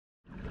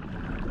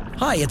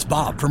Hi, it's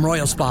Bob from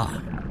Royal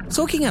Spa.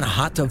 Soaking in a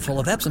hot tub full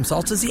of Epsom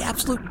salts is the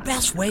absolute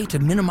best way to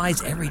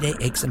minimize everyday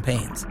aches and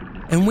pains.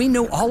 And we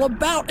know all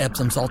about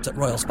Epsom salts at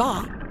Royal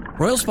Spa.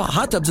 Royal Spa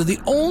hot tubs are the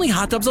only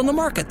hot tubs on the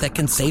market that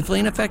can safely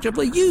and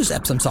effectively use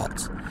Epsom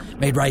salts.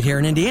 Made right here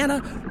in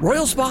Indiana,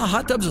 Royal Spa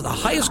hot tubs are the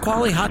highest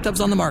quality hot tubs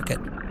on the market.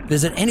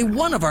 Visit any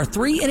one of our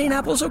 3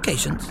 Indianapolis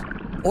locations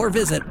or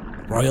visit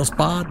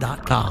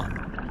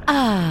royalspa.com.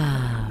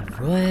 Ah,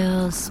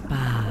 Royal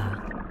Spa.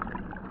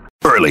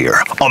 Earlier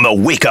on the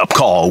Wake Up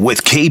Call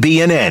with KB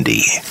and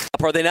Andy.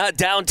 Are they not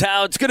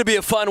downtown? It's going to be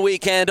a fun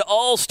weekend.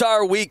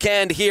 All-Star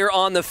weekend here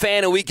on The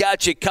Fan, and we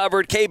got you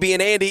covered. KB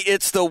and Andy,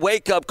 it's the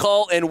Wake Up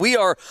Call, and we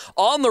are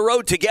on the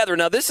road together.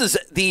 Now, this is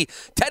the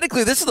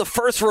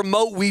first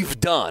remote we've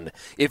done.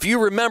 If you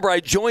remember, I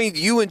joined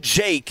you and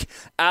Jake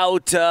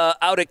out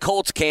at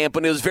Colts camp,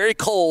 and it was very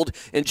cold,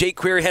 and Jake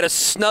Query had a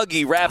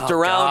Snuggie wrapped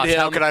around him.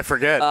 How could I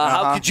forget?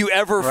 How could you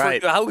ever?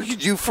 Right. How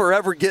could you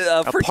forever get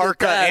a forget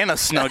parka that? and a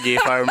Snuggie,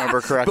 if I remember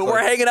correctly. But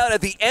we're hanging out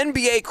at the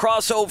NBA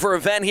crossover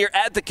event here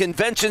at the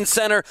Convention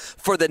Center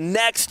for the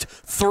next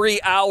 3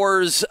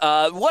 hours.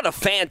 What a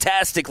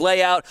fantastic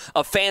layout,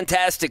 a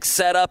fantastic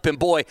setup, and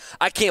boy,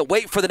 I can't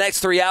wait for the next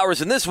 3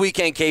 hours. And this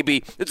weekend,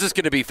 KB, it's just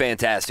going to be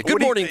fantastic.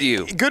 Good morning to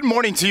you. Good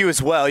morning to you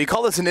as well. You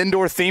call this an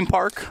indoor theme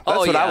park?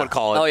 That's what I would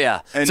call it. Oh,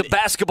 yeah. And it's a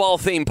basketball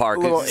theme park.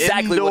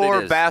 Exactly indoor what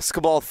it is.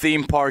 Basketball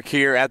theme park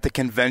here at the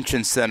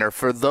Convention Center.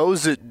 For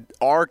those that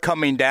are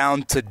coming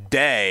down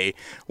today,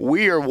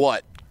 we are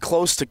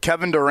close to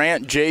Kevin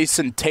Durant,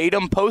 Jason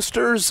Tatum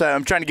posters.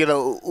 I'm trying to get a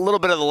little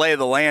bit of the lay of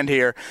the land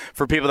here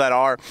for people that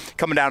are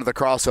coming down to the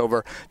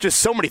crossover. Just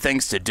so many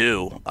things to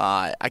do.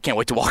 I can't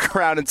wait to walk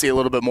around and see a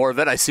little bit more of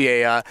it. I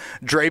see a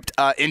draped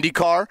Indy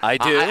car. I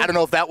do. I don't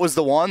know if that was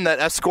the one that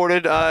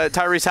escorted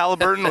Tyrese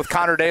Haliburton with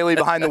Connor Daly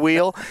behind the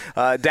wheel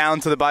down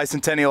to the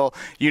Bicentennial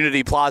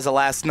Unity Plaza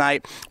last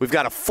night. We've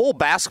got a full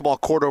basketball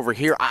court over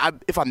here.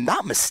 If I'm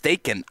not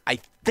mistaken, I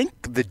think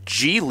the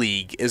G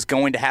League is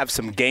going to have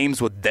some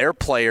games with their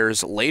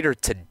players later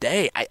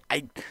today.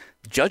 I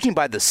judging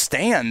by the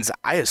stands,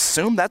 I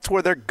assume that's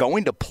where they're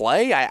going to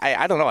play.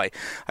 I don't know.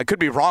 I could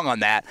be wrong on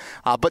that.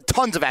 But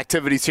tons of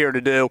activities here to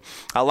do.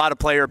 A lot of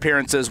player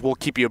appearances we'll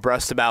keep you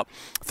abreast about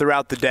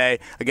throughout the day.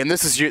 Again,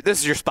 this is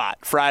your spot.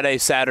 Friday,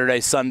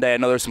 Saturday, Sunday. I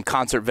know there's some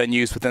concert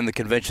venues within the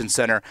Convention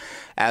Center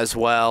as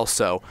well.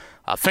 So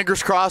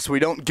fingers crossed we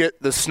don't get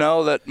the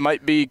snow that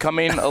might be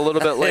coming a little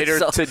bit later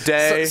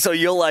today. So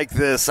you'll like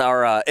this.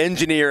 Our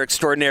engineer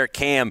extraordinaire,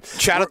 Cam.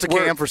 Shout out to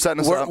Cam for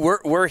setting us up.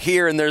 We're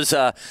here, and there's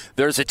a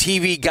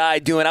TV guy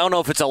doing, I don't know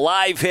if it's a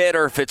live hit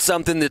or if it's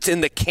something that's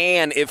in the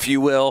can, if you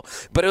will,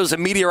 but it was a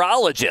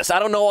meteorologist. I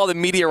don't know all the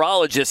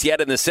meteorologists yet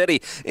in the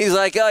city. He's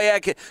like, oh, yeah,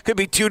 it could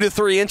be 2 to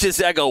 3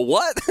 inches. I go,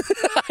 what?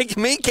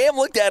 Me and Cam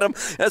looked at him,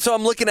 and so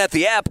I'm looking at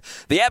the app.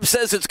 The app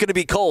says it's going to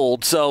be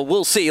cold, so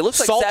we'll see. It looks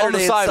like Salt Saturday on the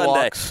and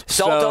sidewalks. Sunday.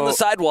 Salt on the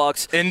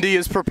sidewalks. Indy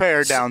is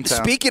prepared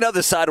downtown. Speaking of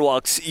the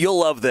sidewalks, you'll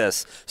love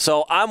this.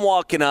 So I'm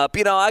walking up.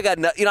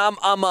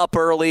 I'm up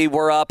early.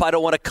 We're up. I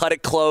don't want to cut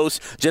it close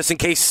just in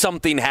case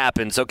something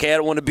happens. Okay, I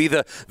don't want to be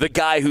the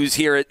guy who's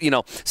here at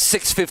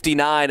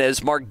 6:59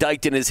 as Mark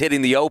Dykton is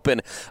hitting the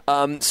open.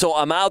 So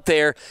I'm out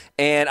there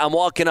and I'm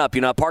walking up.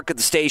 I park at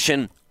the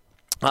station.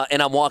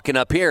 And I'm walking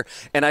up here,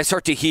 and I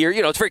start to hear,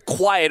 it's very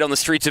quiet on the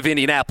streets of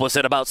Indianapolis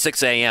at about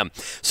 6 a.m.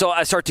 So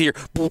I start to hear,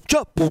 boop,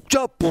 chop, boop,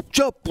 chop, boop,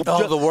 chop,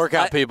 boop, the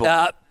workout people.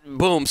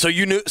 Boom. So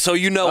you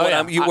know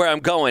where I'm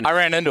going. I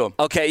ran into them.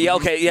 Okay.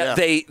 Yeah.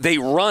 They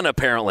run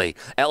apparently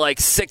at like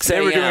 6 a.m.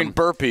 They were doing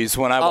burpees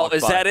when I walked by. Oh,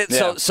 is that it?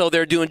 Yeah. So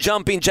they're doing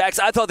jumping jacks.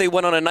 I thought they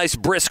went on a nice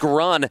brisk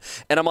run,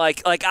 and I'm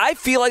like I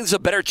feel like there's a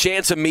better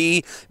chance of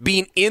me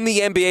being in the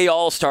NBA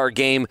All-Star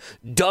game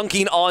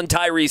dunking on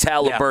Tyrese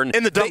Haliburton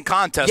in the dunk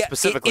contest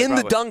specifically.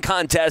 The dunk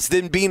contest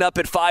than being up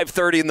at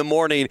 5:30 in the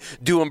morning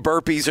doing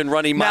burpees and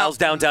running miles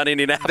downtown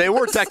Indianapolis. They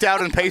were decked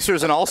out in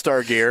Pacers and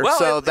All-Star gear,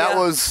 that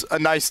was a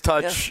nice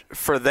touch.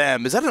 For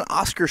them. Is that an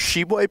Oscar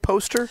Tshiebwe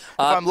poster, if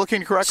I'm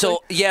looking correctly?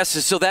 So, yes,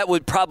 so that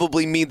would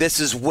probably mean this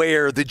is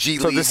where the G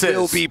League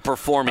will be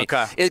performing.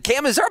 Okay.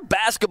 Cam, is there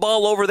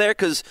basketball over there?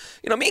 Because,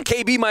 me and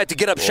KB might have to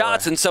get up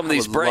shots in some of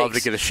these breaks. I would love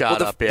to get a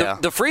shot up, yeah.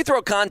 The free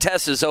throw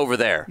contest is over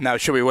there. Now,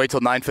 should we wait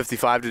till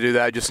 9:55 to do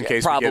that, just in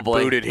case we get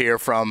booted here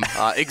from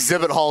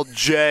Exhibit Hall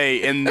J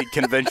in the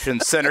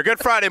Convention Center? Good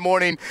Friday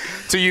morning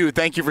to you.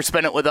 Thank you for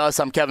spending it with us.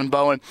 I'm Kevin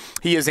Bowen.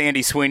 He is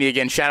Andy Sweeney.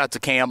 Again, shout out to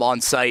Cam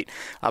on site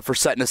for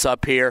setting us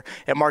up here.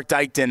 And Mark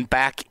Dykton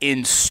back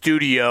in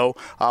studio.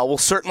 We'll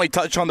certainly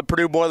touch on the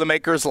Purdue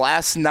Boilermakers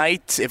last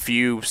night. If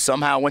you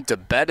somehow went to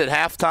bed at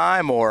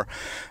halftime or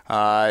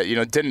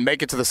didn't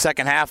make it to the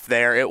second half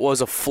there, it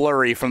was a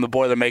flurry from the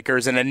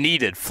Boilermakers and a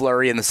needed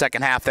flurry in the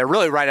second half. They're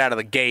really right out of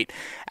the gate.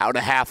 Out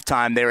of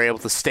halftime, they were able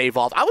to stave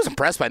off. I was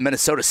impressed by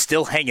Minnesota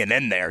still hanging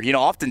in there.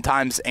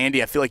 Oftentimes,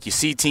 Andy, I feel like you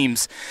see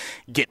teams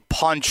get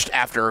punched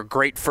after a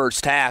great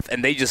first half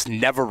and they just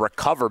never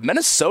recover.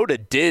 Minnesota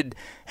did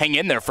hang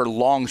in there for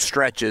long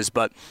stretches,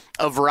 but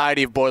a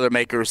variety of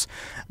Boilermakers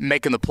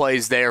making the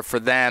plays there for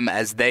them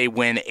as they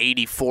win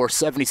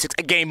 84-76.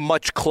 A game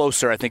much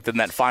closer, I think, than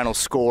that final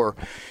score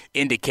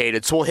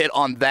indicated. So we'll hit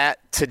on that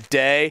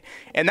today.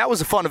 And that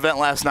was a fun event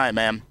last night,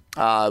 man.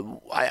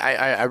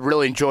 I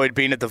really enjoyed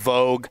being at the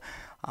Vogue.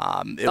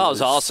 It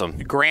was awesome.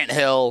 Grant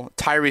Hill,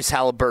 Tyrese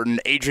Haliburton,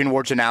 Adrian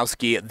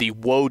Wojnarowski, the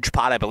Woj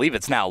Pod. I believe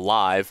it's now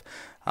live.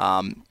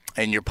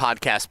 And your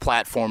podcast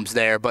platforms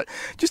there. But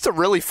just a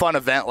really fun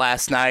event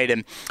last night.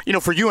 And,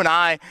 for you and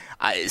I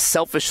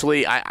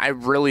selfishly, I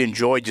really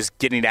enjoyed just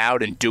getting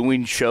out and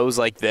doing shows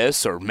like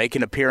this or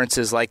making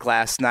appearances like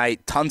last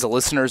night. Tons of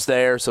listeners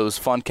there, so it was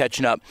fun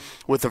catching up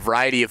with a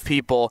variety of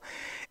people.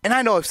 And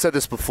I know I've said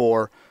this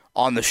before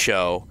on the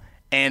show,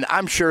 and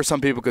I'm sure some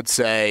people could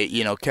say,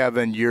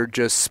 Kevin, you're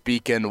just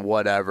speaking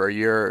whatever.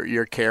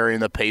 You're carrying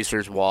the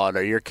Pacers'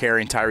 water. You're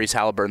carrying Tyrese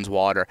Haliburton's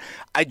water.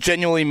 I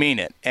genuinely mean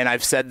it. And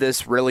I've said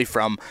this really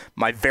from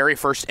my very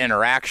first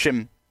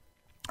interaction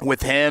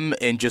with him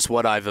and just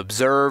what I've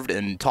observed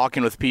and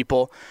talking with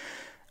people.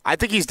 I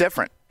think he's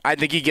different. I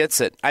think he gets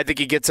it. I think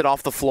he gets it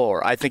off the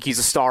floor. I think he's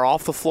a star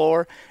off the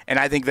floor. And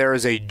I think there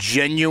is a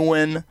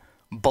genuine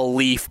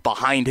belief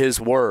behind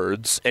his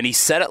words. And he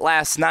said it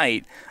last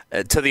night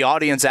to the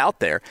audience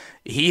out there.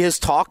 He has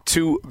talked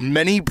to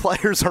many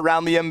players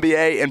around the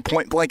NBA and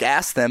point blank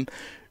asked them,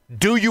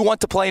 do you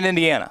want to play in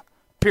Indiana?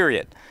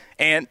 Period.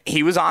 And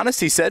he was honest.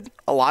 He said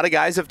a lot of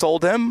guys have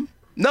told him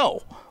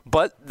no,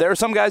 but there are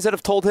some guys that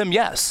have told him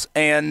yes,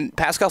 and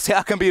Pascal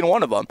Siakam being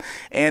one of them.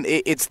 And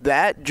it's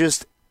that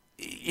just,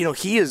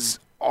 he is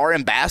our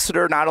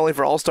ambassador not only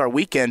for All-Star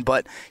Weekend,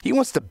 but he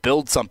wants to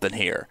build something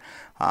here.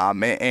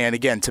 And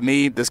again, to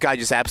me, this guy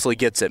just absolutely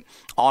gets it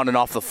on and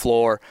off the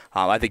floor.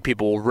 I think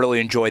people will really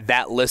enjoy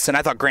that listen.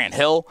 I thought Grant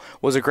Hill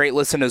was a great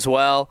listen as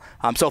well.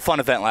 So a fun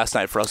event last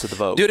night for us at the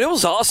Vogue. Dude, it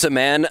was awesome,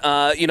 man.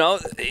 A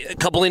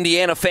couple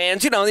Indiana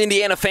fans.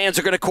 Indiana fans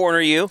are going to corner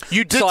you.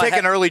 You did take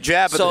an early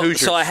jab at the Hoosiers.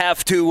 So I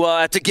have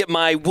to get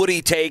my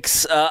Woody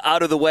takes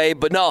out of the way.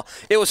 But no,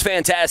 it was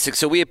fantastic.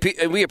 So we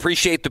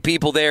appreciate the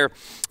people there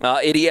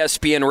at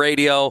ESPN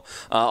Radio,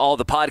 all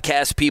the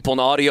podcast people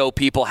and audio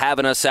people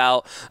having us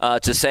out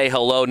to say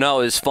hello. No,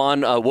 it was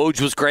fun.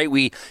 Woj was great.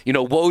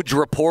 Woj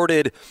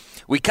reported.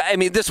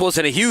 This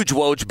wasn't a huge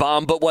Woj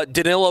bomb, but what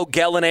Danilo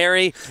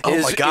Gallinari? Oh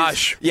my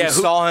gosh! We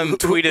saw him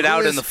tweeted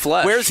out in the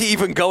flesh. Where's he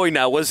even going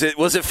now? Was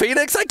it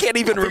Phoenix? I can't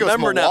even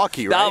remember now.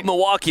 Milwaukee, right?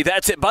 Milwaukee.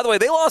 That's it. By the way,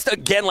 they lost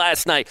again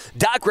last night.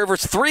 Doc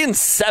Rivers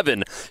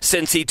 3-7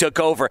 since he took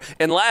over.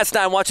 And last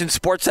night, I'm watching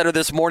SportsCenter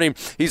this morning.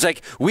 He's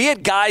like, we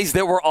had guys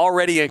that were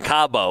already in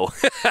Cabo.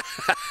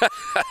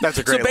 That's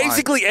a great So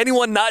basically,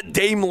 anyone not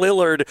Dame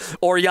Lillard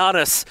or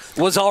Giannis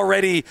was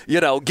already,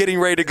 getting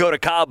ready to go to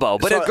Cabo.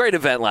 But a great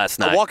event last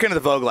night. I walk into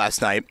the Vogue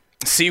last night,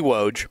 see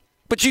Woj.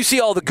 But you see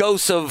all the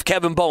ghosts of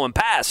Kevin Bowen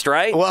past,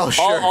 right? Well,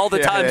 sure. All the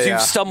times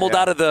you've stumbled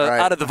out of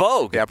the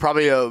Vogue. Yeah,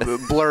 probably a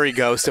blurry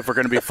ghost, if we're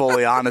going to be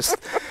fully honest,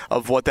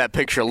 of what that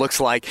picture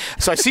looks like.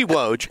 So I see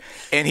Woj,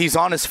 and he's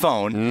on his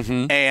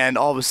phone, and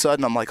all of a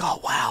sudden I'm like,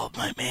 oh, wow,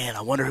 my man,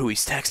 I wonder who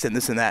he's texting,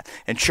 this and that.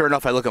 And sure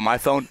enough, I look at my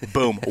phone,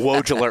 boom,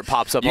 Woj alert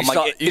pops up. I'm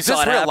like, is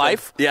this real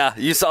life? Yeah,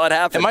 you saw it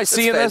happen. Am I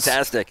seeing this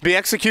be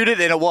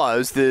executed? And it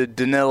was the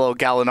Danilo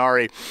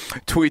Gallinari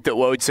tweet that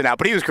Woj sent out.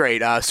 But he was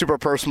great, super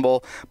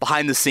personable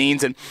behind the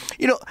scenes. And,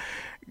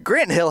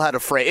 Grant Hill had a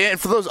phrase, and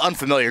for those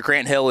unfamiliar,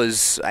 Grant Hill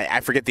is, I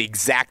forget the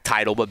exact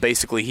title, but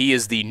basically he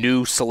is the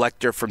new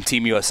selector from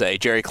Team USA.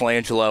 Jerry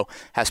Colangelo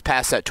has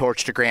passed that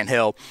torch to Grant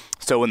Hill.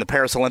 So when the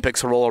Paris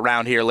Olympics roll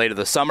around here later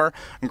this summer,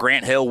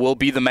 Grant Hill will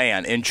be the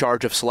man in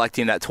charge of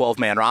selecting that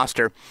 12-man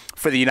roster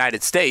for the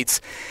United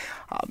States.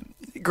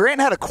 Grant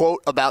had a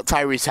quote about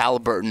Tyrese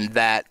Haliburton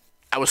that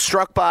I was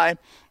struck by.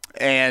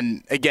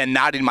 And, again,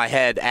 nodding my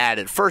head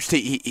at first,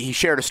 he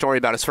shared a story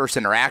about his first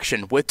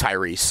interaction with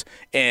Tyrese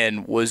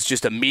and was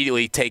just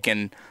immediately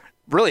taken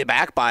really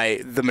aback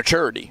by the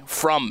maturity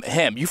from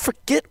him. You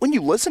forget, when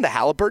you listen to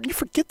Haliburton, you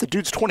forget the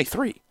dude's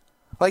 23.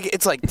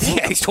 It's like, damn.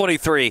 Yeah, he's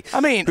 23. I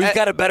mean, who's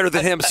got it better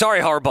than him? Sorry,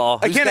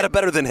 Harbaugh. Who's got it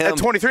better than him? At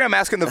 23, I'm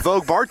asking the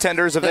Vogue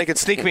bartenders if they could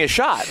sneak me a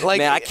shot.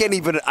 Man,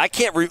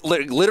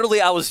 literally,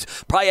 I was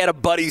probably at a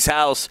buddy's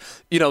house,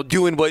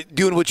 doing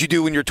what you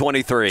do when you're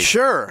 23.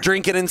 Sure.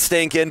 Drinking and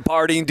stinking,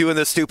 partying, doing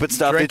the stupid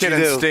stuff that you do.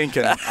 Drinking and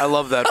stinking. I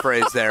love that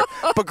phrase there.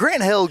 But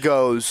Grant Hill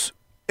goes,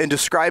 in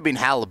describing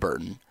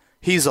Haliburton,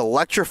 he's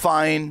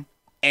electrifying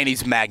and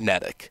he's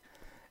magnetic.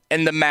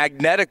 And the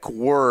magnetic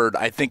word,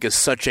 I think, is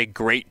such a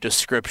great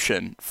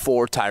description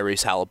for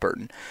Tyrese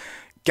Haliburton.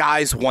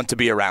 Guys want to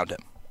be around him.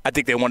 I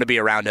think they want to be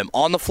around him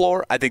on the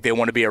floor. I think they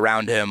want to be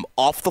around him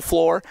off the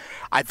floor.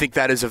 I think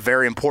that is a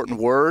very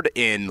important word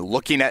in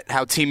looking at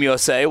how Team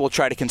USA will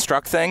try to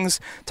construct things.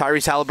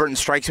 Tyrese Haliburton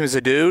strikes me as a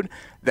dude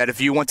that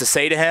if you want to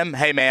say to him,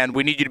 hey, man,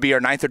 we need you to be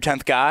our 9th or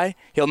 10th guy,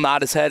 he'll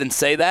nod his head and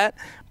say that.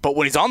 But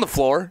when he's on the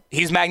floor,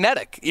 he's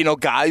magnetic.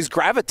 Guys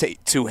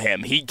gravitate to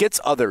him. He gets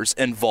others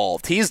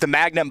involved. He's the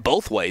magnet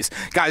both ways.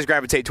 Guys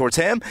gravitate towards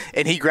him,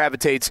 and he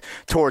gravitates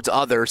towards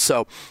others.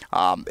 So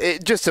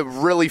just a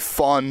really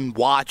fun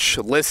watch,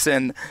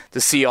 listen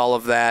to see all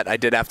of that. I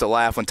did have to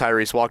laugh when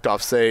Tyrese walked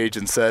off stage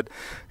and said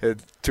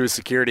to a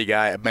security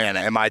guy, man,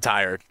 am I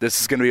tired?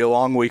 This is going to be a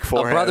long week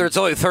for him. Brother, it's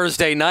only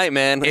Thursday night,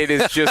 man. It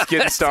is just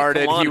getting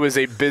started. He was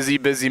a busy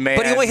man.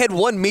 But he only had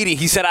one meeting.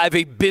 He said, I have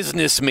a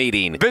business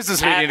meeting. To go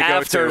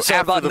to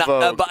after the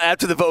Vogue.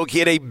 After the Vogue, he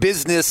had a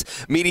business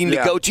meeting to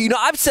go to.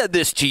 I've said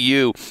this to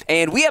you,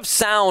 and we have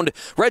sound.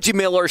 Reggie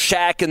Miller,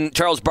 Shaq, and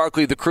Charles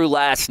Barkley, the crew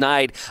last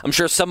night. I'm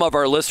sure some of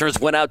our listeners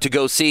went out to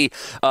go see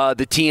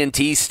the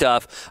TNT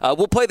stuff.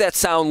 We'll play that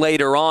sound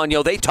later on.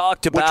 They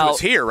talked about. Which was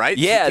here, right?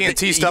 Yeah. The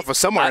TNT stuff was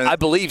somewhere. I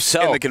believe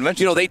so. In the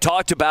convention. They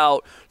talked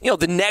about,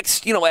 the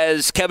next,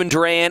 as Kevin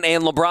Durant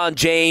and LeBron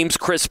James,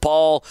 Chris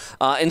Paul,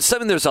 and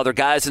there's other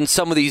guys, and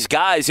some of these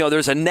guys,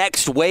 there's a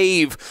next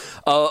wave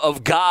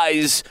of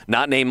guys,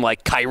 not named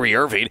like Kyrie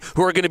Irving,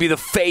 who are going to be the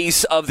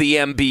face of the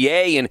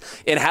NBA,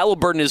 and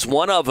Haliburton is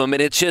one of them,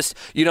 and it's just,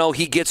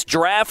 he gets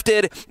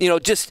drafted,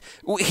 just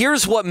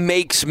here's what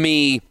makes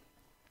me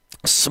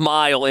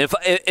smile.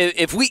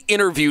 If we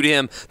interviewed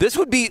him, this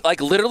would be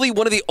like literally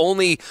one of the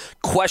only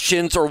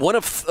questions or one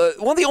of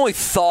the only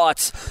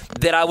thoughts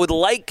that I would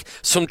like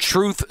some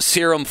truth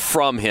serum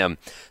from him.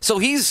 So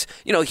he's,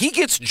 he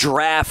gets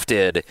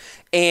drafted,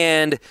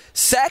 and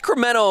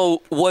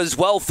Sacramento was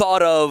well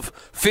thought of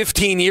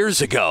 15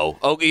 years ago.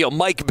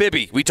 Mike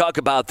Bibby, we talk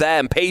about that,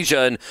 and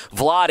Peja and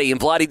Vlade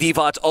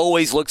Divac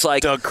always looks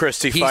like Doug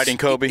Christie fighting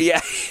Kobe.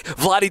 Yeah,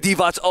 Vlade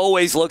Divac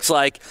always looks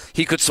like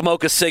he could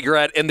smoke a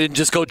cigarette and then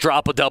just go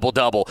drop a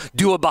double-double,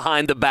 do a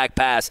behind-the-back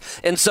pass,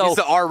 and so he's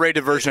the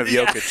R-rated version of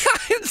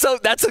Jokic. So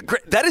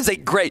that is a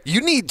great.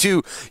 You need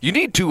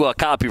to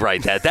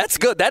copyright that. That's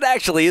good. That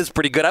actually is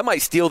pretty good. I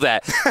might steal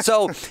that.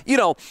 So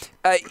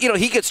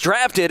he gets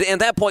drafted,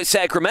 and at that point,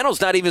 Sacramento's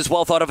not even as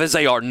well thought of as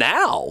they are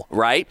now,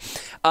 right?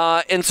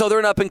 And so they're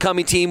an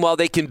up-and-coming team while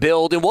they can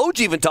build. And Woj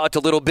even talked a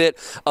little bit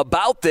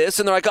about this,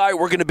 and they're like, all right,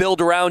 we're going to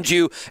build around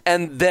you.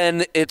 And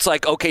then it's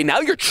like, okay, now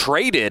you're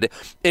traded,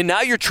 and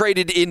now you're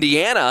traded to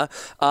Indiana,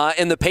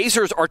 and the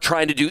Pacers are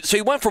trying to do. So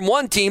you went from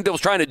one team that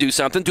was trying to do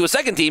something to a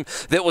second team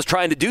that was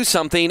trying to do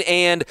something,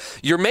 and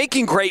you're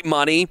making great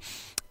money.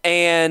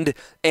 And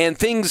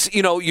things,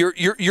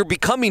 you're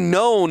becoming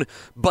known,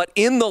 but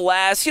in the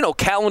last,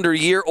 calendar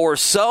year or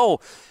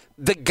so,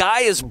 the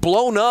guy is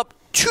blown up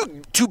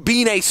to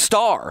being a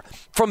star.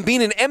 From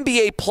being an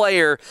NBA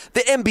player,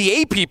 the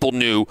NBA people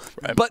knew,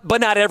 right,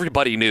 but not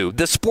everybody knew.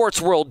 The sports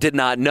world did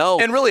not know.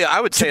 And really, I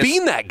would say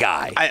being that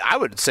guy. I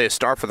would say a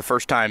star for the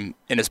first time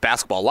in his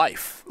basketball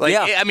life.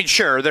 Yeah. I mean,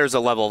 sure, there's a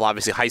level of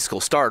obviously high school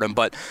stardom,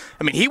 but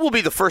I mean, he will be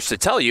the first to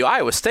tell you,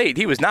 Iowa State,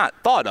 he was not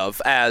thought of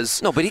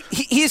as no, but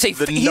he is a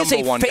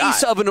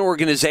face of an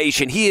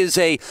organization. He is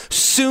a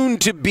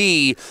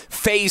soon-to-be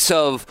face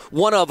of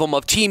one of them,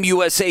 of Team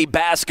USA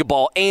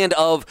basketball, and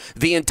of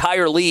the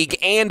entire league,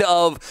 and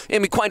of,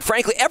 quite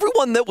frankly,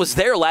 everyone that was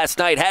there last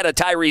night had a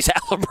Tyrese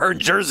Haliburton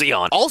jersey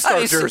on.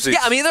 All-star jerseys.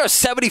 Yeah, there are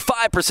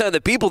 75% of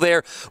the people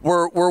there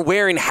were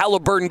wearing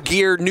Haliburton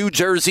gear, new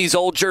jerseys,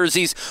 old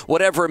jerseys,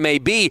 whatever it may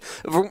be.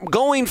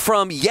 Going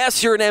from,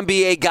 yes, you're an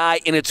NBA guy,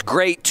 and it's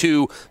great,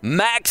 to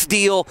max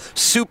deal,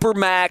 super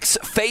max,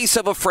 face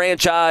of a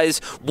franchise,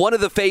 one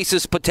of the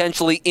faces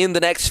potentially in the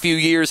next few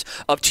years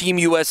of Team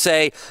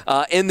USA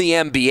in the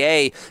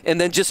NBA, and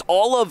then just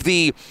all of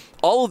the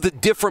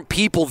different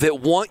people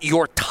that want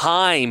your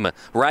time,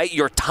 right?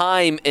 Your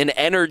time and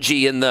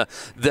energy and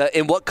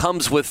and what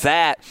comes with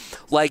that.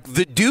 Like,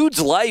 the dude's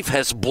life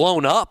has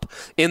blown up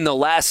in the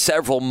last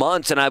several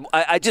months, and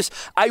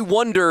I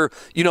wonder,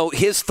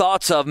 his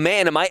thoughts of,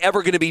 man, am I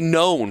ever going to be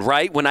known,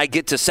 right? When I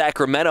get to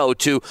Sacramento,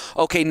 to,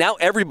 okay, now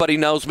everybody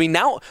knows me.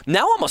 Now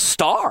I'm a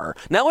star.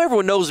 Now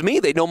everyone knows me.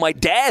 They know my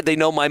dad. They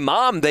know my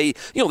mom. They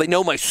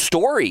know my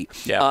story,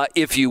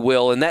 if you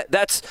will. And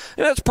that's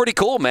pretty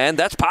cool, man.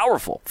 That's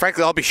powerful.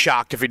 Frankly, I'll be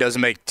shocked if he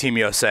doesn't make Team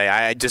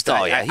USA. He's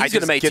going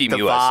to make Team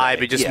USA.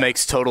 Vibe. It just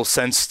makes total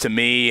sense to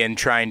me, and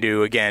trying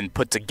to, again,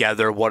 put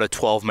together what a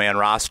 12-man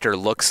roster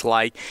looks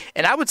like.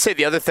 And I would say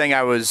the other thing,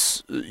 I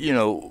was,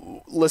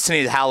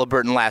 listening to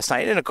Haliburton last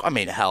night,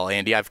 and hell,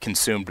 Andy, I've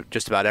consumed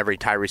just about every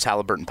Tyrese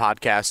Haliburton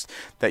podcast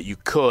that you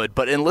could,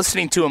 but in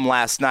listening to him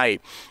last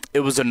night,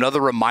 it was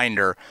another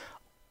reminder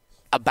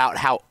about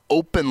how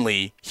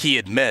openly he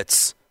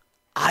admits,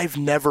 I've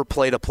never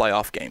played a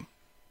playoff game.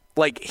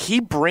 Like, he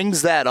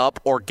brings that up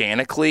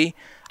organically.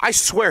 I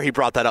swear he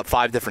brought that up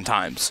 5 different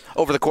times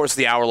over the course of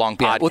the hour-long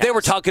podcast. Well, they were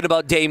talking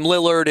about Dame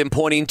Lillard and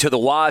pointing to the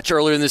watch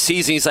earlier in the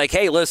season. He's like,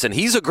 hey, listen,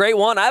 he's a great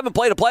one. I haven't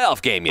played a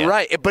playoff game yet.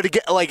 Right, but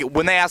again, like,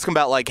 when they ask him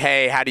about, like,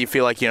 hey, how do you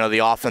feel like, the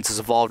offense has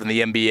evolved in the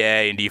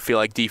NBA, and do you feel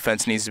like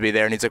defense needs to be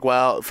there? And he's like,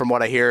 well, from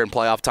what I hear in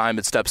playoff time,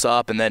 it steps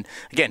up. And then,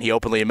 again, he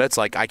openly admits,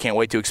 like, I can't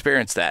wait to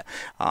experience that.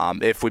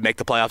 If we make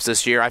the playoffs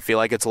this year, I feel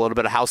like it's a little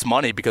bit of house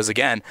money because,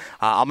 again,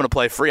 I'm going to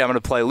play free. I'm going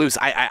to play loose.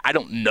 I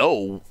don't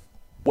know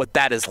what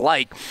that is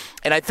like.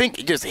 And I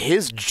think just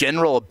his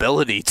general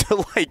ability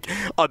to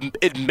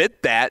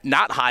admit that,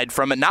 not hide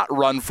from it, not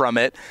run from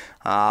it.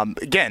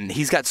 Again,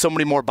 he's got so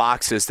many more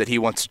boxes that he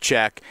wants to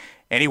check,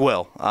 and he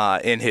will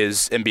in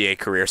his NBA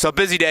career. So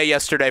busy day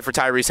yesterday for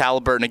Tyrese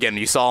Haliburton. Again,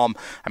 you saw him.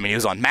 He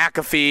was on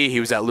McAfee. He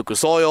was at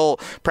Lucas Oil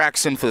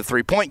practicing for the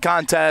three-point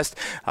contest.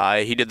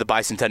 He did the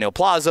Bicentennial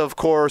Plaza, of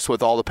course,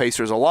 with all the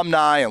Pacers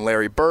alumni and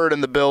Larry Bird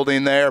in the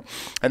building there.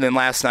 And then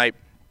last night,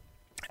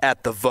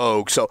 at the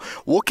Vogue. So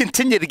we'll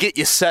continue to get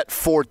you set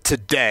for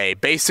today.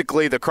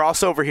 Basically, the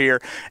crossover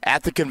here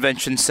at the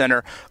Convention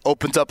Center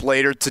opens up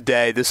later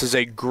today. This is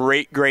a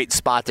great, great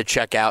spot to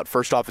check out.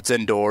 First off, it's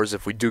indoors.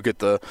 If we do get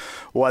the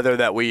weather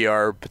that we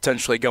are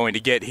potentially going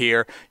to get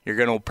here, you're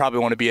going to probably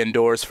want to be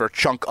indoors for a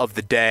chunk of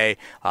the day.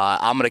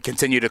 I'm going to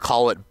continue to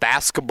call it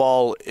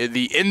basketball,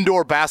 the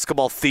indoor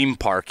basketball theme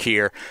park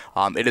here.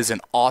 It is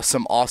an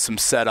awesome, awesome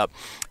setup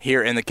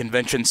here in the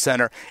Convention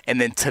Center. And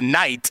then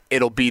tonight,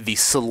 it'll be the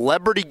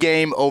celebrity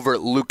game over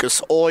at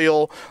Lucas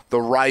Oil,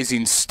 the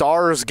Rising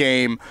Stars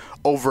game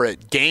over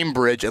at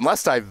Gamebridge.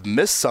 Unless I've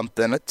missed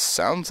something, it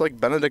sounds like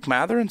Benedict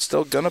Mathurin's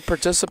still going to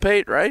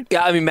participate, right?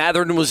 Yeah,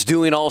 Mathurin was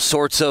doing all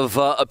sorts of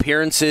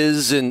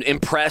appearances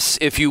and press,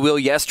 if you will,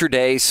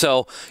 yesterday.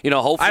 So,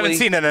 hopefully. I haven't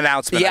seen an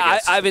announcement. Yeah,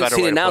 I haven't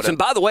seen an announcement.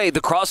 By the way,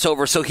 the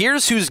crossover. So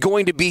here's who's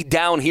going to be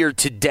down here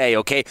today,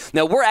 okay?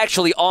 Now, we're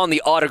actually on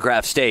the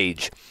autograph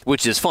stage,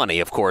 which is funny,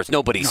 of course.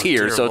 Nobody's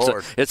here,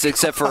 so it's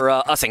except for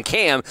us and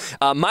Cam.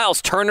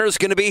 Miles Turner's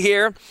going to be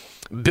here.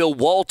 Bill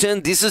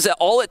Walton. This is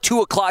all at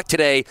 2 o'clock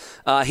today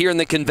here in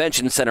the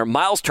Convention Center.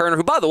 Miles Turner,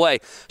 who, by the way,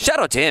 shout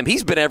out to him.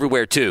 He's been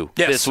everywhere, too,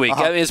 this week.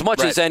 As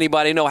much as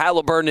anybody. I know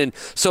Haliburton and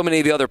so many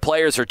of the other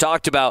players are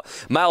talked about.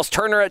 Miles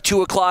Turner at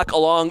 2 o'clock,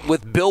 along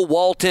with Bill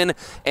Walton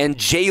and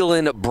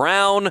Jaylen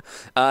Brown.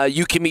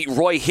 You can meet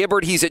Roy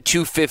Hibbert. He's at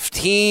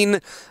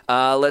 2:15.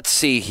 Let's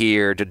see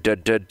here.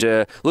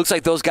 Looks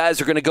like those guys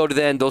are going to go to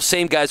then. Those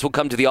same guys will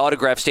come to the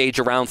autograph stage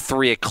around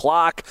 3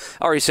 o'clock.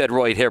 I already said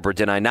Roy Hibbert,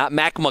 didn't I not?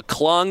 Mac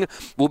McClung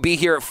will be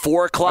here at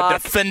 4 o'clock.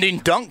 A defending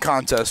dunk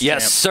contest.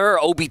 Yes, sir.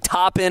 Obi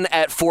Toppin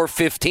at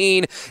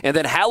 4:15. And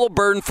then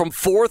Haliburton from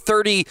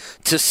 4:30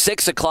 to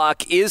 6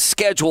 o'clock is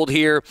scheduled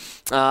here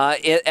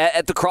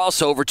at the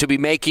crossover to be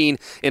making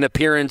an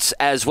appearance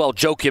as well.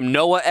 Joakim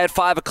Noah at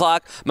 5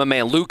 o'clock. My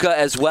man Luka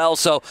as well.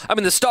 So,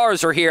 the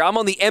stars are here. I'm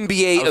on the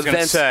NBA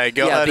events.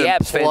 Go ahead the and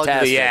app's plug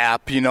fantastic. The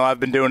app. I've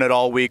been doing it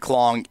all week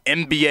long.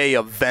 NBA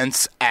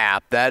Events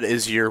app. That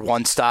is your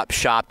one-stop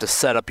shop to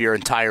set up your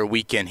entire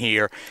weekend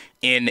here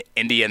in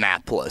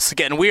Indianapolis.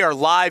 Again, we are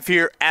live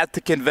here at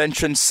the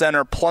Convention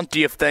Center.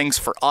 Plenty of things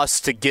for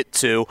us to get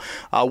to.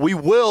 We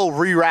will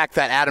re-rack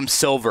that Adam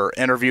Silver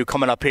interview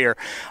coming up here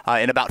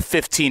in about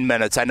 15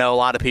 minutes. I know a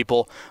lot of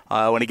people,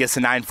 when it gets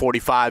to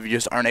 9:45, you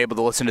just aren't able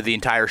to listen to the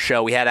entire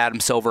show. We had Adam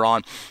Silver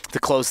on to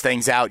close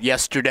things out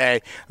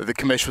yesterday. The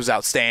commish was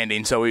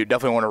outstanding, so we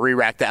definitely want to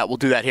re-rack that. We'll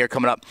do that here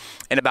coming up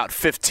in about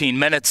 15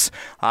 minutes.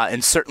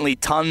 And certainly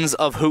tons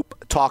of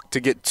hoop talk to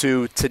get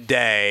to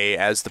today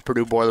as the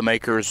Purdue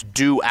Boilermakers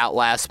do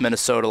outlast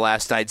Minnesota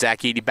last night. Zach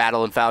Edey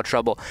battle in foul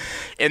trouble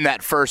in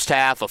that first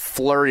half. A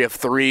flurry of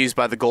threes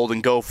by the Golden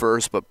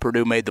Gophers, but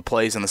Purdue made the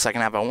plays in the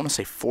second half. I want to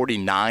say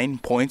 49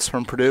 points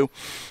from Purdue.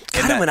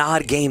 Kind of an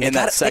odd game. They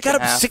got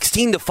up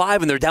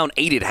 16-5, and they're down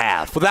 8 at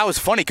half. Well, that was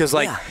funny because,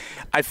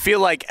 I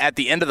feel like at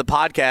the end of the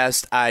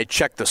podcast, I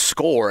checked the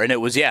score, and it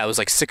was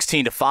like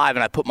 16-5, and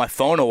I put my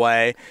phone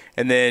away,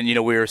 and then,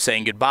 we were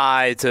saying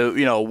goodbye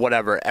to,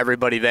 whatever,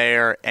 everybody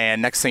there,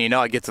 and next thing you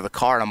know, I get to the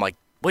car, and I'm like,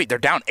 wait, they're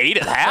down 8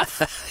 at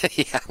half?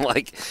 Yeah,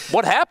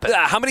 what happened?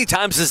 How many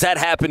times has that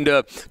happened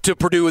to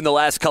Purdue in the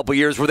last couple of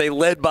years where they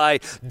led by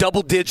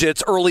double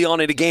digits early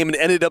on in a game and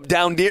ended up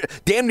down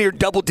damn near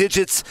double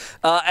digits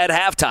at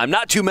halftime?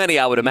 Not too many,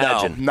 I would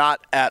imagine. No,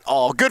 not at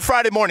all. Good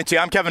Friday morning to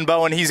you. I'm Kevin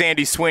Bowen. He's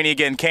Andy Sweeney.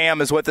 Again, Cam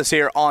is with us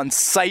here on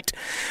site.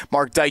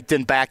 Mark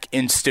Dykton back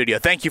in studio.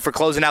 Thank you for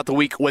closing out the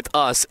week with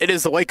us. It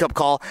is the wake-up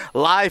call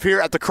live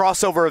here at the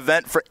crossover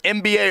event for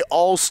NBA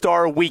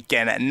All-Star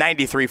Weekend at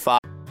 93.5.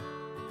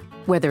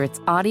 Whether it's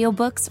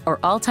audiobooks or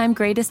all-time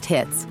greatest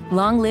hits,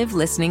 long live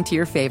listening to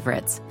your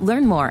favorites.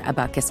 Learn more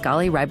about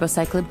Kisqali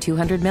Ribociclib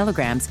 200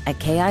 milligrams at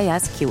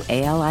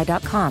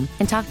KISQALI.com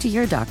and talk to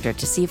your doctor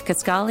to see if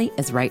Kisqali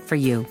is right for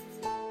you.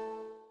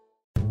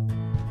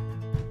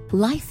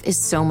 Life is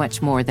so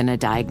much more than a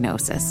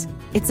diagnosis.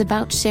 It's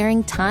about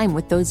sharing time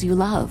with those you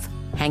love,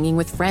 hanging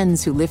with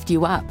friends who lift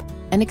you up,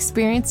 and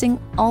experiencing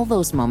all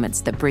those moments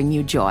that bring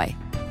you joy.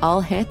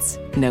 All hits,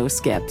 no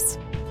skips.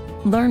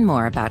 Learn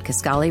more about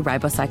Kisqali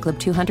Ribociclib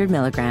 200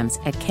 milligrams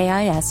at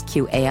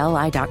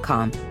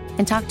KISQALI.com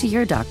and talk to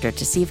your doctor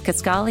to see if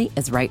Kisqali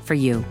is right for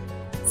you.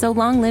 So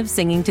long live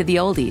singing to the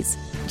oldies,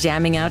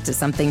 jamming out to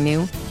something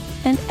new,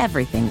 and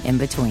everything in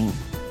between.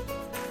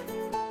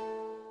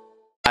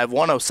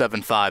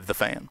 107.5 The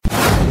Fan.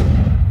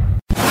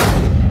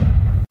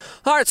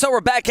 All right, so we're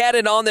back at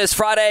it on this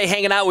Friday,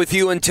 hanging out with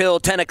you until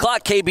 10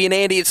 o'clock. KB and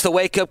Andy, it's the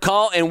wake-up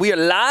call, and we are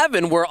live,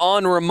 and we're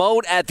on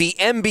remote at the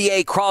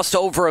NBA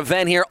crossover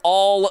event here,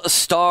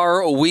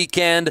 All-Star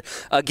Weekend.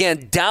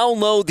 Again,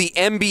 download the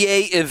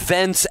NBA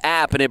Events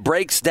app, and it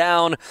breaks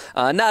down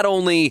not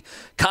only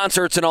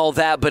concerts and all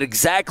that, but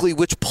exactly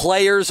which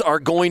players are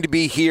going to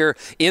be here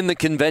in the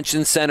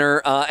convention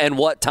center and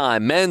what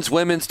time. Men's,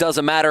 women's,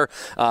 doesn't matter.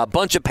 A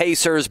bunch of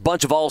Pacers,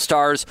 bunch of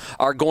All-Stars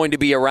are going to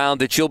be around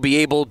that you'll be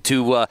able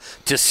to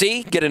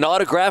see, get an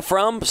autograph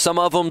from, some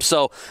of them.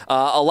 So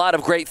a lot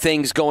of great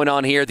things going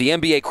on here. The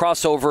NBA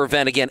crossover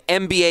event, again,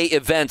 NBA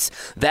Events.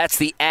 That's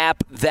the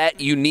app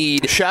that you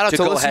need. Shout out to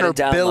go listener ahead and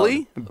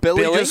download.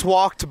 Billy just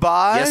walked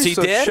by. Yes, he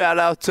did. Shout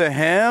out to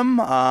him.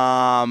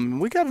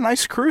 We got a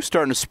nice crew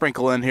starting to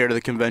sprinkle in here to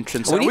the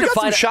convention center. We need to got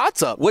find some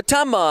shots up. What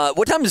time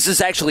is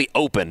this actually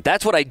open?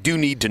 That's what I do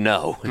need to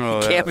know.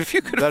 Oh, Camp, if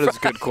you could that is a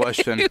good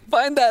question.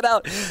 Find that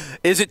out.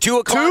 Is it 2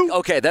 o'clock? 2?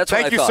 Okay, that's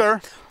what Thank I thought.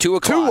 you, sir. 2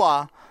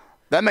 o'clock. 2.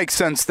 That makes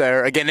sense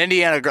there. Again,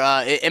 Indiana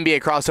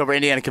NBA crossover,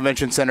 Indiana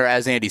Convention Center,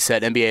 as Andy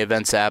said, NBA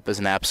Events app is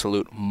an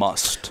absolute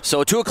must.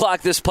 So 2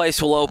 o'clock, this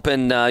place will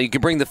open. You can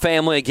bring the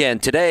family again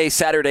today,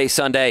 Saturday,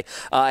 Sunday,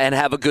 and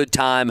have a good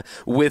time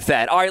with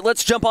that. All right,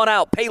 let's jump on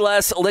out.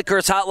 Payless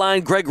Liquors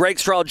Hotline. Greg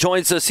Rakestraw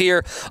joins us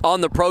here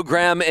on the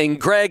program. And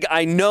Greg,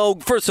 I know,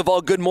 first of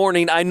all, good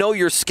morning. I know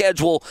your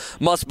schedule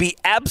must be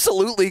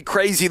absolutely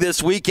crazy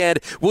this weekend.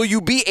 Will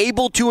you be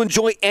able to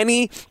enjoy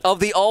any of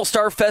the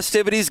All-Star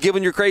festivities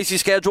given your crazy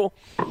schedule?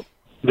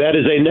 That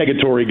is a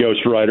negatory,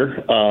 Ghost Rider.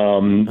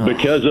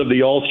 Because of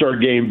the All-Star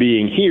game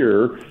being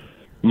here,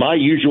 my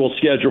usual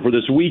schedule for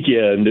this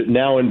weekend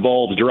now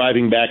involves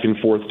driving back and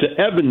forth to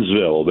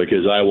Evansville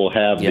because I will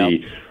have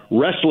the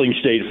wrestling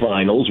state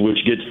finals,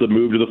 which gets the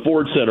move to the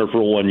Ford Center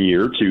for 1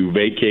 year to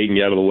vacate and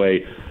get out of the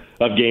way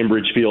of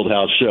Gamebridge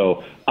Fieldhouse.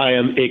 So I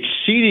am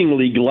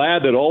exceedingly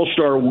glad that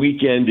All-Star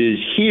Weekend is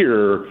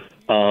here.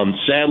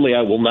 Sadly,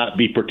 I will not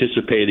be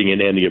participating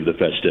in any of the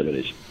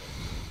festivities.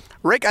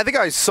 Rick, I think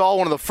I saw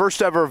one of the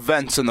first ever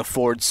events in the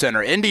Ford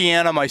Center.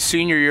 Indiana, my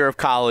senior year of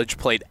college,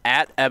 played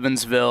at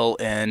Evansville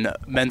in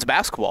men's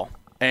basketball.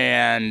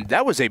 And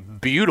that was a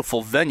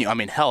beautiful venue. I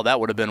mean, hell, that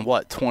would have been,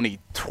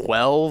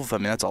 2012? I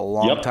mean, that's a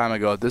long time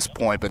ago at this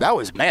point. But that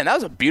was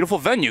a beautiful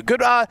venue. Good.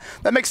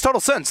 That makes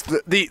total sense.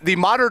 The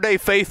modern-day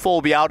faithful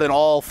will be out in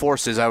all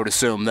forces, I would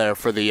assume, there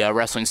for the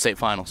wrestling state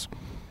finals.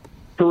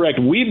 Correct.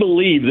 We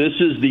believe this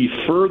is the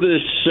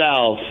furthest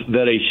south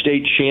that a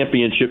state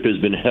championship has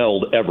been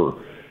held ever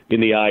in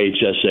the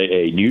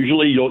IHSAA.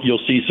 Usually you'll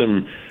see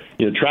some,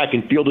 track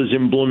and field is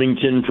in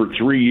Bloomington for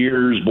 3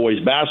 years. Boys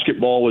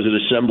basketball was at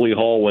Assembly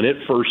Hall when it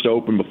first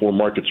opened before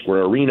Market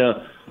Square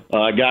Arena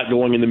got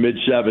going in the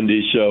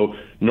mid-'70s. So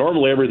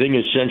normally everything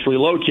is centrally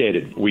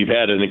located. We've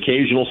had an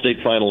occasional state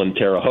final in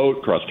Terre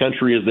Haute. Cross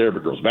country is there,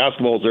 but girls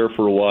basketball is there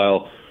for a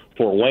while.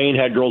 Fort Wayne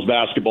had girls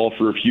basketball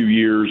for a few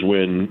years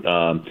when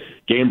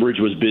Gamebridge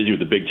was busy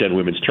with the Big Ten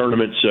women's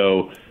tournament.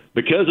 So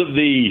because of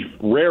the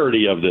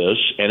rarity of this,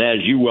 and as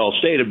you well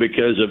stated,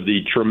 because of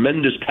the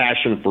tremendous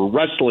passion for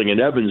wrestling in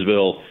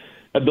Evansville,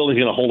 that building's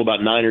going to hold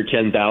about 9,000 or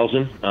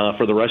 10,000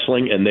 for the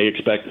wrestling, and they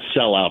expect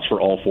sellouts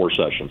for all 4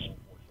 sessions.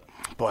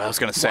 Boy, I was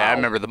going to say, I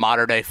remember the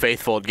modern-day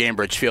faithful at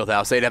Gamebridge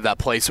Fieldhouse. They'd have that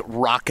place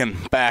rocking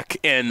back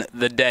in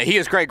the day. He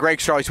is Greg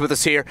Rakestraw. He's with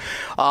us here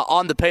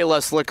on the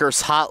Payless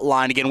Liquors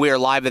Hotline. Again, we are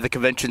live at the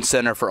Convention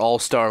Center for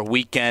All-Star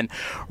Weekend.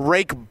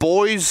 Rake,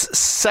 boys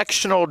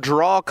sectional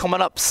draw coming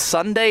up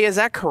Sunday. Is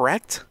that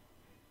correct?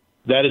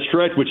 That is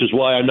correct, which is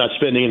why I'm not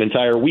spending an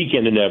entire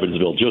weekend in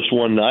Evansville, just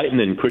one night, and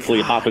then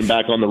quickly hopping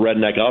back on the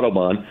Redneck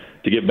Autobahn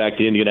to get back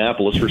to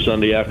Indianapolis for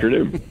Sunday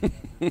afternoon.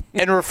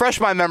 And refresh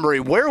my memory,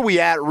 where are we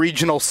at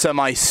regional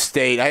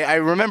semi-state? I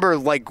remember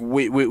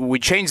we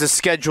changed the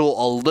schedule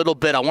a little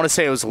bit. I want to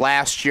say it was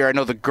last year. I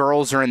know the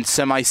girls are in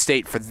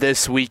semi-state for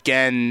this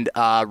weekend.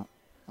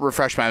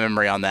 Refresh my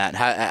memory on that.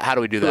 How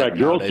do we do that? Correct.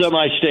 Girls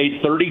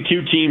semi-state,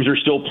 32 teams are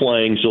still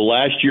playing. So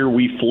last year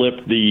we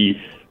flipped the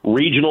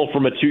regional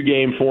from a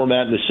 2-game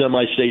format in the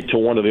semi-state to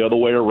one or the other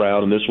way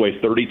around. And this way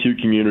 32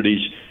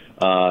 communities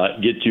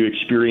get to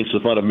experience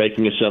the fun of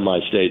making a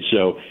semi-state.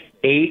 So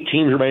 8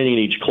 teams remaining in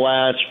each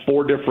class,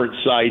 4 different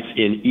sites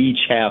in each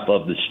half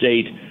of the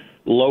state.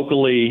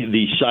 Locally,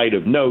 the site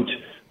of note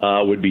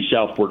would be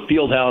Southport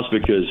Fieldhouse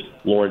because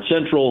Lawrence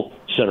Central,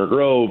 Center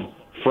Grove,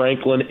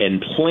 Franklin,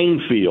 and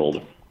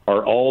Plainfield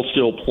are all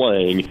still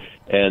playing.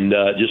 And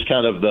just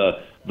kind of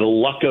the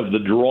luck of the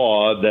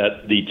draw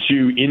that the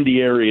 2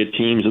 Indy area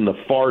teams in the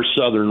far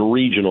southern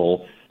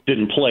regional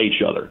didn't play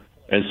each other.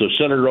 And so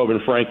Center Grove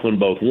and Franklin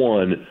both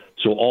won.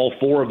 So all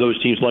 4 of those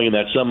teams playing in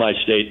that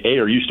semi-state, A,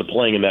 are used to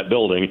playing in that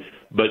building,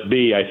 but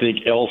B, I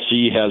think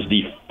LC has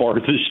the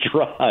farthest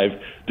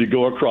drive to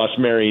go across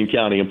Marion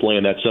County and play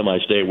in that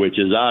semi-state, which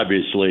is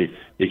obviously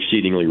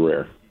exceedingly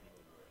rare.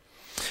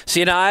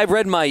 See, now I've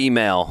read my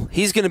email.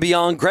 Greg's going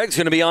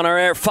to be on our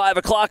air at 5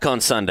 o'clock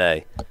on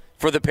Sunday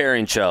for the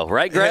pairing show.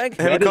 Right, Greg?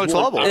 Coach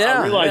Lovell.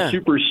 I realized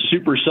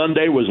Super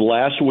Sunday was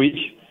last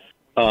week.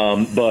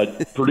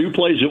 But Purdue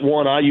plays at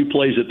 1, IU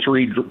plays at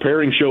 3,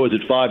 pairing show is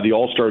at 5, the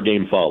All-Star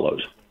game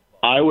follows.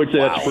 I would say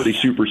that's pretty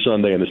Super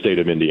Sunday in the state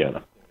of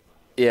Indiana.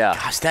 Yeah.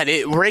 Gosh,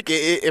 Rick,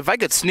 if I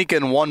could sneak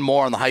in one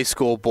more on the high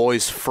school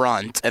boys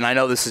front, and I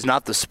know this is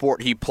not the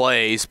sport he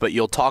plays, but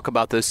you'll talk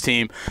about this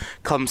team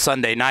come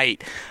Sunday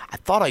night. I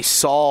thought I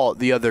saw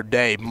the other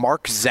day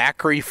Mark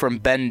Zachary from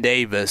Ben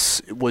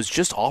Davis was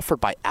just offered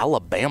by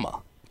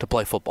Alabama to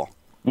play football.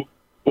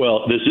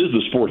 Well, this is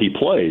the sport he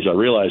plays. I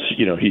realize,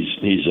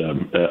 he's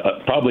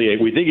probably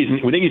we think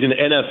he's an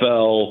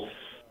NFL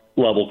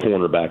level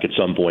cornerback at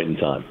some point in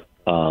time.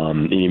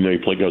 Even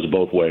though he goes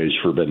both ways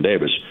for Ben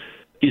Davis.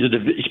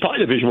 He's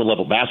probably a Division I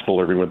level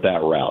basketballer if he went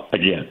that route.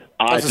 Again,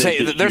 I was going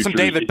to say, there's some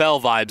David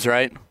Bell vibes,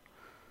 right?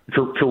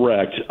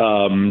 Correct.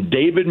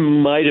 David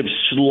might have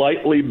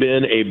slightly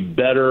been a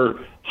better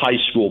high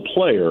school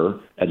player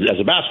as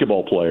a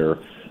basketball player,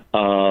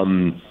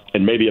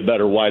 and maybe a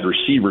better wide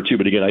receiver too.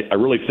 But again, I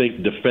really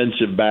think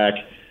defensive back,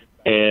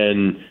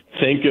 and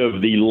think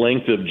of the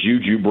length of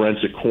Juju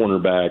Brents at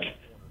cornerback,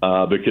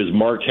 because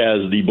Mark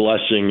has the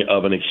blessing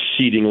of an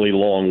exceedingly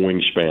long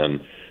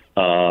wingspan.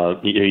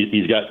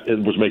 He's got,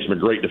 which makes him a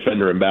great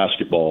defender in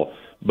basketball.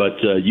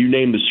 But you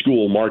name the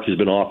school, Mark has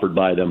been offered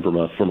by them from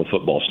a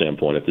football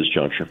standpoint at this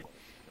juncture.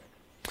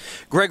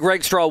 Greg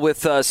Rakestraw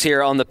with us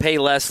here on the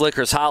Payless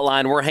Liquors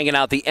Hotline. We're hanging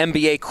out. The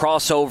NBA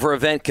crossover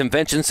event,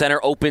 Convention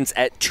Center, opens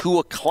at 2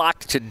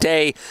 o'clock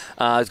today.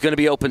 It's going to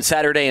be open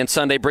Saturday and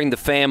Sunday. Bring the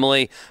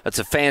family. It's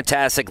a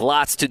fantastic.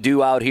 Lots to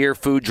do out here,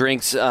 food,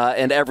 drinks,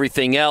 and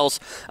everything else.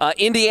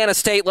 Indiana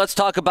State, let's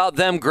talk about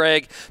them,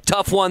 Greg.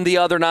 Tough one the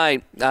other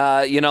night.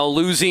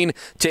 Losing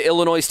to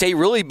Illinois State,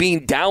 really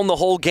being down the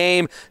whole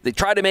game. They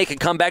try to make a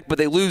comeback, but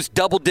they lose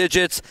double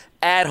digits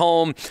at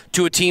home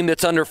to a team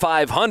that's under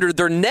 500.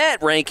 Their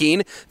net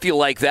ranking, feel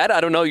like that. I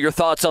don't know your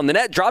thoughts on the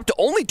net. Dropped to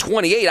only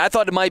 28. I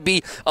thought it might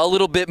be a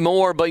little bit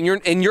more, but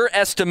in your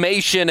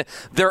estimation,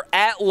 their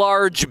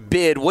at-large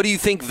bid, what do you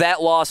think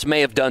that loss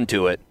may have done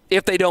to it?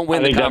 If they don't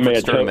win the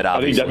conference tournament,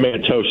 obviously. I think that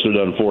may have toasted,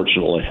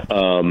 unfortunately.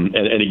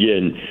 And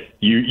again,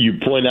 you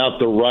point out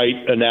the right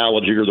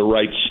analogy or the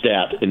right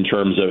stat in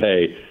terms of,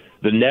 hey,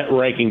 the net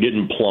ranking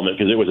didn't plummet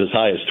because it was as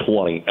high as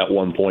 20 at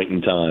one point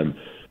in time.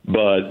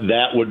 But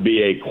that would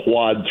be a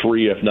quad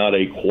 3, if not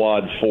a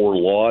quad 4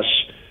 loss.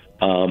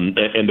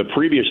 And the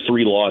previous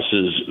 3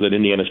 losses that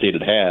Indiana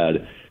State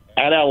had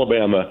at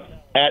Alabama,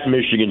 at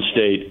Michigan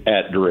State,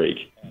 at Drake,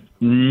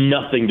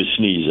 nothing to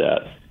sneeze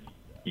at.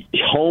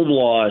 Home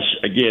loss,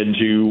 again,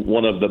 to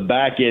one of the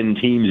back-end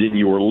teams in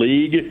your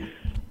league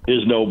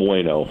is no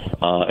bueno.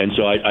 And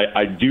so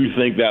I do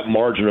think that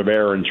margin of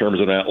error in terms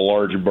of that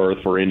large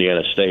berth for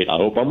Indiana State, I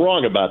hope I'm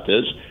wrong about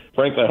this.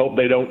 Frankly, I hope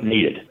they don't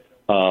need it.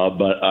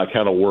 But I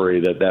kind of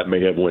worry that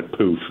may have went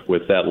poof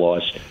with that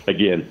loss,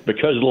 again,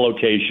 because of the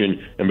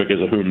location and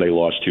because of whom they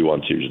lost to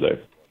on Tuesday.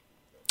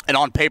 And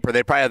on paper,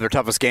 they probably have their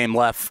toughest game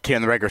left here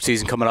in the regular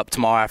season coming up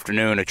tomorrow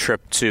afternoon, a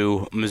trip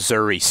to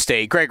Missouri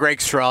State. Greg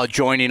Rakestraw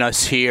joining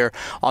us here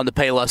on the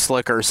Payless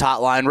Liquors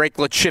Hotline. Rake,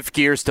 let's shift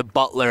gears to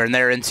Butler and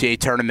their NCAA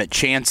tournament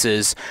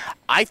chances.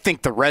 I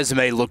think the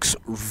resume looks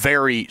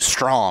very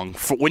strong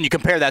when you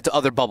compare that to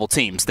other bubble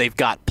teams. They've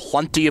got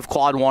plenty of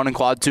Quad 1 and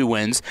Quad 2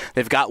 wins.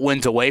 They've got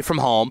wins away from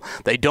home.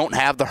 They don't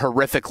have the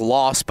horrific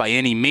loss by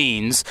any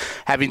means.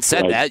 Having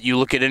said that, you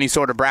look at any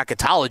sort of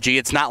bracketology,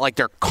 it's not like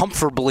they're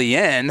comfortably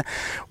in.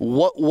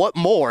 What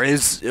more?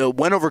 Is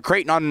win over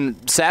Creighton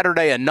on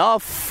Saturday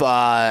enough?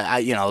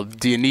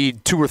 Do you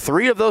need 2 or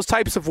 3 of those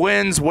types of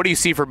wins? What do you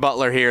see for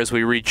Butler here as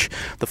we reach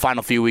the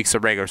final few weeks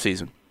of regular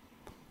season?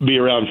 Be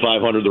around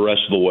 500 the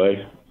rest of the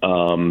way.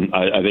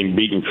 I think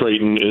beating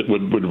Creighton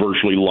would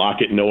virtually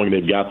lock it, knowing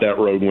they've got that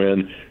road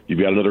win. You've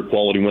got another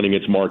quality win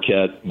against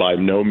Marquette. By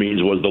no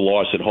means was the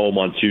loss at home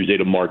on Tuesday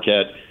to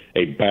Marquette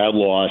a bad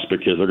loss,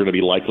 because they're going to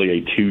be likely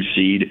a 2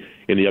 seed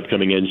in the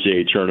upcoming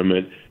NCAA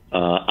tournament.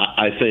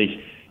 I think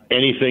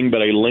anything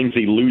but a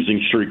lengthy losing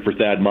streak for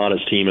Thad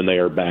Matta's team, and they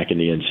are back in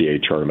the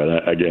NCAA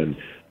tournament. Again,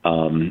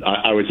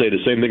 I would say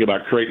the same thing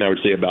about Creighton I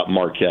would say about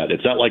Marquette.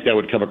 It's not like that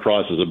would come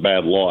across as a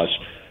bad loss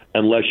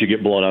unless you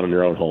get blown out on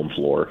your own home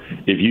floor.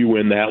 If you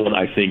win that one,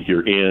 I think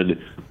you're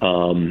in.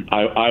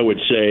 I would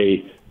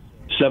say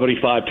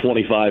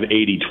 75-25,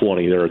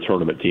 80-20. They're a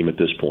tournament team at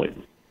this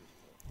point.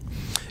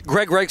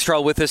 Greg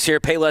Rakestraw with us here,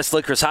 Payless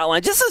Liquors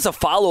Hotline. Just as a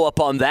follow-up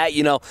on that,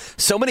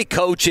 so many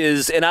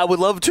coaches, and I would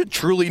love to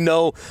truly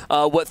know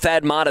what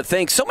Thad Matta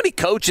thinks. So many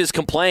coaches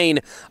complain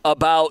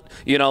about,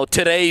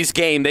 today's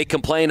game. They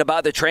complain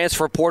about the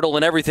transfer portal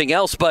and everything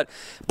else. But,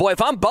 boy,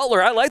 if I'm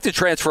Butler, I like the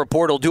transfer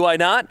portal, do I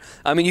not?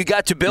 I mean, you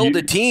got to build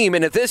a team,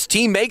 and if this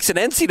team makes an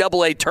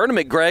NCAA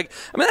tournament, Greg,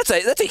 I mean,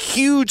 that's a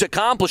huge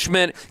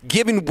accomplishment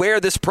given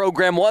where this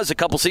program was a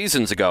couple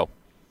seasons ago.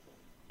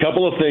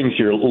 Couple of things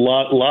here. A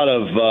lot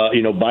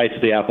of bites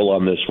at the apple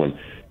on this one.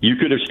 You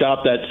could have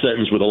stopped that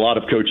sentence with a lot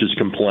of coaches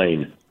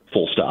complain.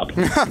 Full stop.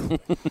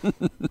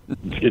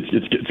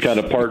 it's kind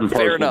of part and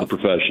parcel of the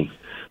profession.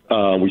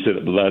 We said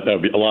that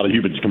would be a lot of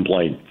humans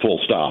complain.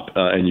 Full stop,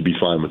 and you'd be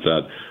fine with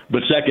that.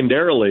 But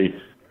secondarily,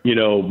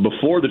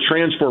 before the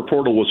transfer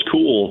portal was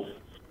cool,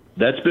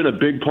 That's been a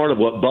big part of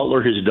what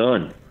Butler has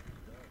done.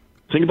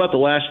 Think about the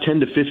last 10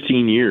 to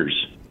 15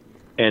 years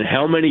and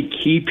how many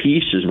key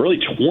pieces, really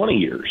 20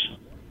 years,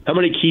 how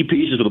many key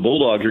pieces of the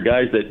Bulldogs are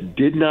guys that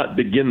did not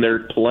begin their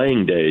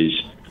playing days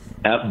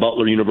at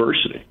Butler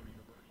University.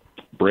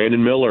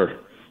 Brandon Miller,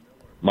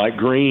 Mike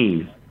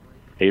Green,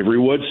 Avery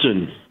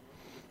Woodson,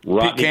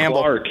 Rodney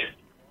Clark,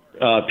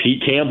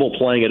 Pete Campbell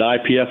playing at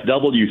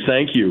IPFW.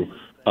 Thank you.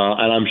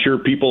 And I'm sure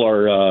people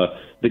are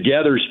the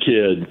Gathers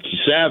kid,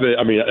 Savage.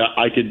 I mean,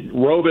 I could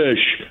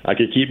Robish. I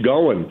could keep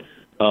going.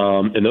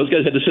 And those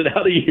guys had to sit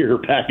out a year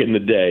back in the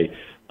day.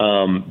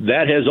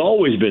 That has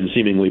always been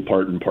seemingly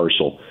part and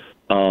parcel.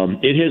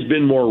 It has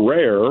been more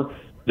rare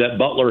that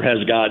Butler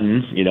has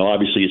gotten,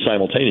 obviously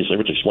simultaneously,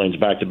 which explains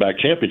back-to-back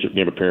championship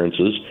game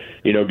appearances,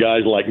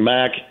 guys like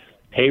Mack,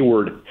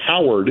 Hayward,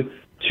 Howard,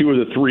 two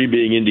of the three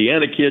being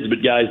Indiana kids,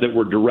 but guys that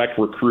were direct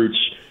recruits,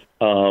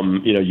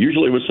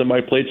 usually when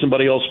somebody played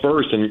somebody else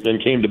first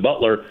and came to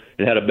Butler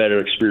and had a better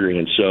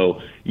experience. So,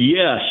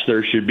 yes,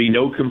 there should be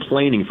no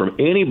complaining from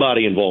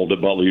anybody involved at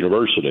Butler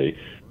University,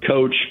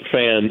 coach,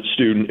 fan,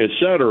 student, et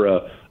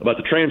cetera, about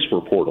the transfer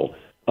portal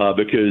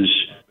because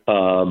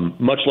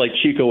much like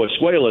Chico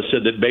Escuela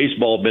said that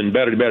baseball has been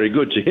very, very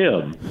good to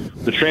him,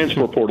 the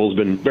transfer portal has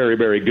been very,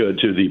 very good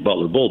to the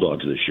Butler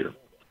Bulldogs this year.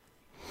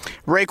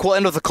 Rake, we'll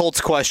end with a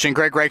Colts question.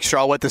 Greg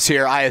Rakestraw with us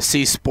here,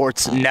 ISC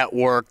Sports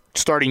Network.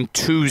 Starting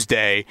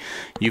Tuesday,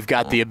 you've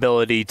got the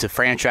ability to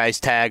franchise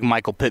tag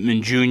Michael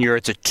Pittman Jr.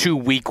 It's a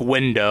 2-week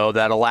window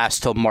that'll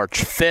last till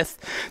March 5th.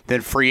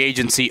 Then free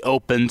agency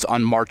opens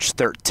on March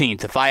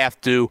 13th. If I have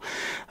to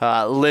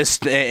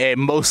list a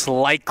most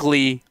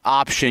likely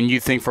option you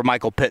think for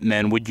Michael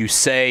Pittman, would you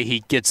say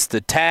he gets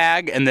the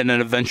tag and then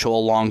an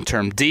eventual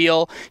long-term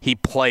deal? He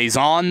plays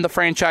on the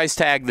franchise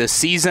tag this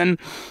season?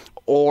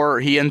 Or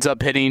he ends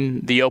up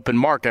hitting the open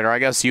market, or I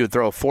guess you would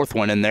throw a fourth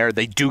one in there.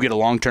 They do get a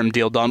long-term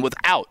deal done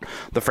without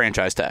the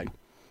franchise tag.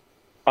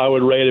 I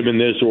would rate him in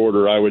this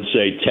order. I would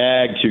say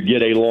tag to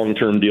get a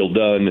long-term deal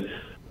done,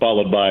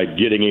 followed by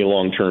getting a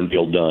long-term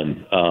deal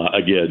done.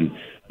 Again,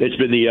 it's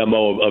been the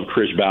MO of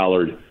Chris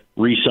Ballard,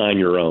 re-sign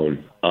your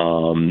own.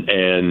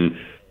 And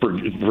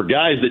for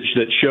guys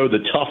that show the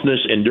toughness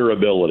and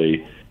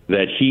durability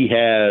that he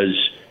has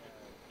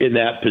in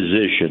that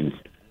position,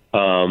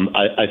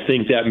 I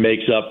think that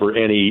makes up for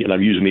any, and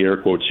I'm using the air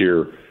quotes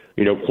here,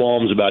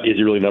 qualms about is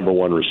he really number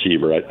one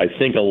receiver. I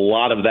think a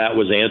lot of that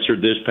was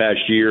answered this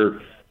past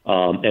year.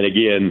 And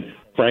again,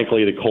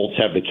 frankly, the Colts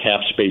have the cap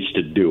space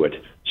to do it.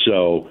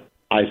 So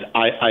I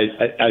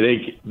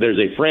think there's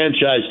a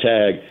franchise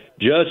tag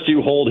just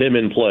to hold him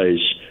in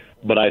place,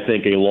 but I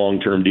think a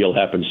long-term deal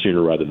happens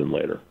sooner rather than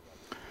later.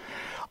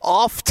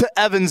 Off to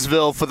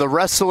Evansville for the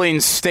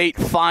Wrestling State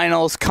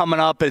Finals coming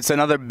up. It's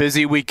another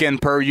busy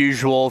weekend per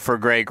usual for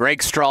Greg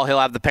Rakestraw. He'll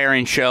have the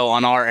pairing show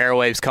on our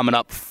airwaves coming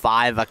up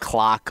 5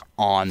 o'clock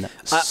on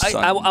Sunday.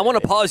 I want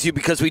to pause you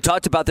because we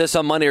talked about this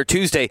on Monday or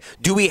Tuesday.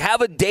 Do we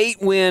have a date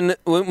when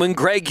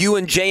Greg, you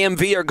and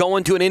JMV are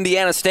going to an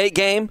Indiana State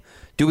game?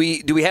 Do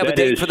we have a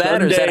date for that,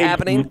 Sunday, or is that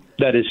happening?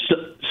 That is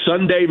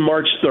Sunday,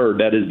 March 3rd.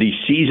 That is the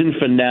season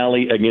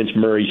finale against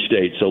Murray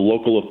State, so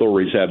local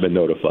authorities have been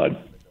notified.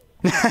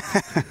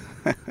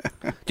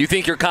 Do you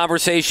think your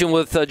conversation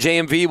with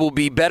JMV will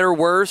be better,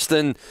 worse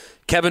than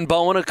Kevin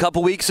Bowen a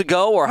couple weeks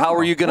ago, or how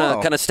are you going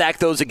to kind of stack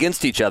those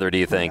against each other, do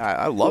you think?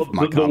 I love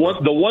my the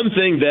one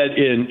thing that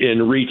in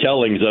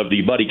retellings of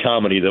the buddy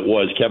comedy that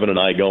was Kevin and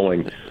I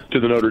going to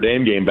the Notre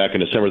Dame game back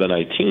in December the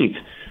 19th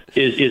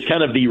is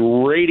kind of the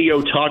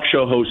radio talk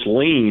show host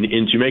lean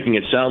into making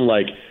it sound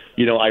like,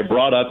 I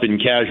brought up in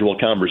casual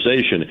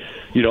conversation,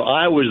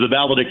 I was the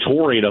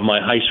valedictorian of my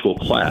high school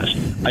class.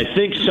 I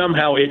think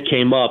somehow it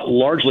came up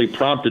largely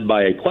prompted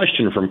by a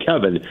question from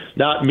Kevin,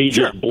 not me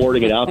just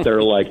blurting it out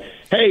there like,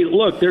 hey,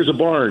 look, there's a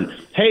barn.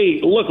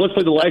 Hey, look, let's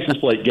play the license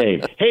plate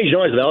game. Hey, I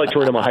was the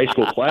valedictorian of my high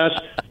school class.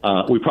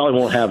 We probably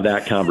won't have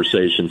that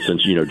conversation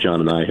since, John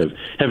and I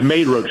have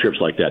made road trips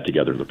like that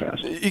together in the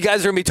past. You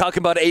guys are going to be talking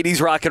about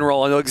 80s rock and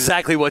roll. I know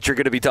exactly what you're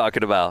going to be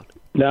talking about.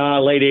 Nah,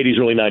 late 80s,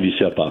 early 90s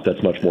hip-hop.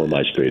 That's much more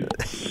my speed.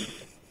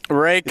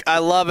 Rake, I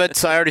love it.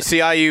 So I already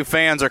see IU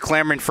fans are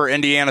clamoring for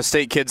Indiana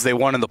State kids they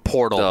won in the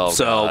portal.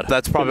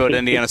 That's probably what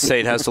Indiana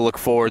State has to look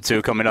forward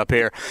to coming up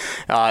here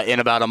in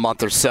about a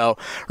month or so.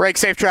 Rake,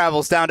 safe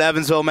travels down to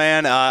Evansville,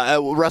 man.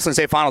 Wrestling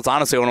State Finals,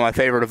 honestly, one of my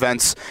favorite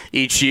events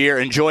each year.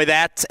 Enjoy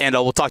that, and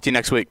we'll talk to you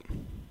next week.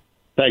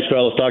 Thanks,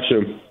 fellas. Talk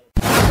soon.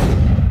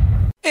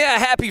 Yeah,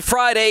 happy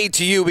Friday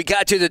to you. We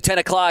got you to 10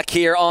 o'clock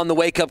here on the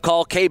Wake Up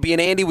Call. KB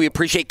and Andy, we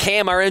appreciate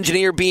Cam, our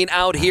engineer, being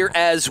out here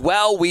as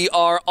well. We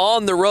are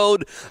on the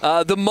road,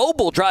 the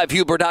mobile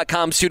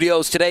DriveHuber.com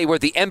studios today. We're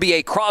at the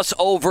NBA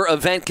Crossover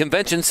Event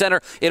Convention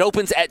Center. It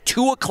opens at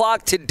 2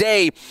 o'clock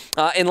today.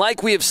 And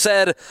like we have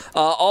said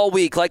all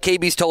week, like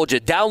KB's told you,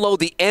 download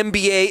the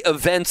NBA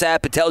Events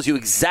app. It tells you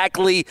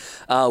exactly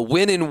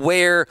when and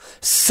where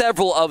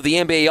several of the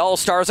NBA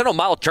All-Stars. I know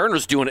Miles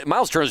Turner's doing it.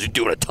 Miles Turner's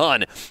doing a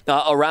ton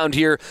around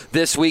here here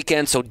this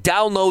weekend. So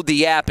download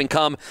the app and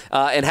come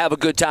and have a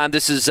good time.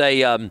 This is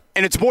and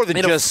it's more than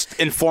just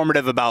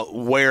informative about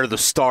where the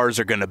stars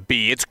are going to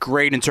be. It's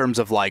great in terms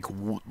of like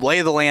lay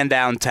of the land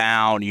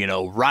downtown,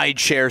 ride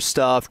share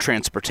stuff,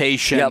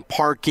 transportation,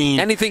 parking,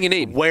 anything you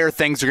need, where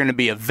things are going to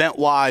be event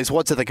wise,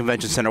 what's at the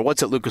convention center,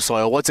 what's at Lucas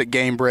Oil, what's at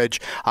Gamebridge,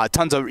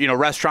 tons of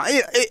restaurant.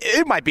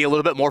 It might be a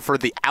little bit more for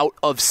the out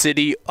of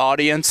city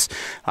audience,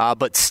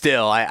 but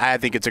still, I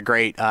think it's a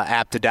great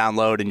app to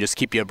download and just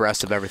keep you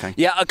abreast of everything.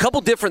 Yeah, a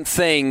couple different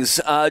things.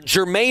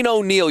 Jermaine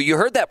O'Neal, you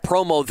heard that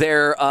promo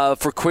there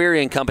for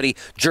Query and Company.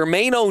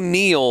 Jermaine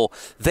O'Neal,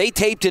 they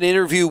taped an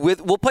interview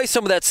with, we'll play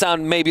some of that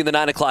sound maybe in the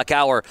 9 o'clock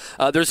hour.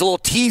 There's a little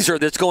teaser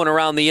that's going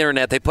around the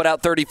internet. They put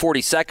out 30,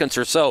 40 seconds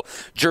or so.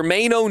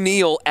 Jermaine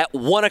O'Neal at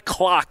 1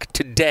 o'clock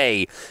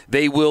today,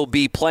 they will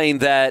be playing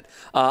that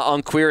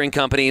on Query and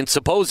Company, and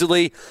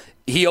supposedly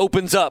he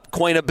opens up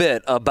quite a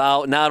bit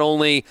about not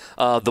only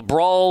the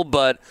brawl,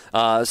 but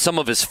some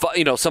of his,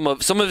 some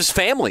of his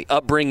family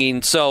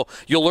upbringing. So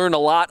you'll learn a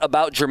lot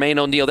about Jermaine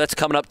O'Neal. That's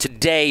coming up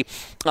today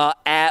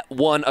at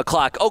 1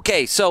 o'clock.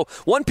 Okay, so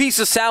one piece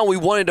of sound we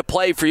wanted to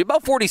play for you,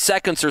 about 40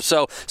 seconds or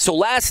so. So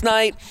last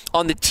night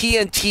on the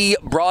TNT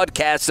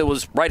broadcast that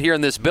was right here in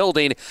this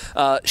building,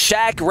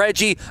 Shaq,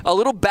 Reggie, a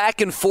little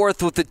back and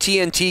forth with the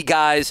TNT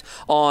guys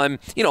on,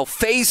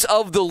 face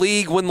of the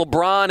league when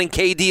LeBron and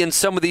KD and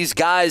some of these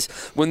guys,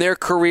 when their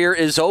career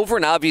is over.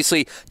 And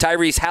obviously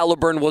Tyrese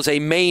Haliburton was a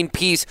main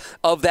piece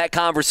of that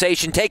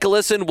conversation. Take a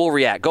listen. We'll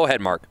react. Go ahead,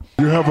 Mark.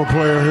 You have a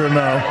player here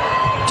now,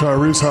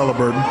 Tyrese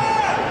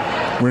Haliburton.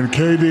 When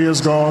KD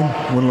is gone,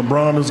 when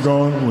LeBron is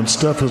gone, when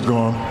Steph is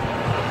gone,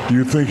 do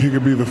you think he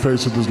could be the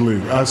face of this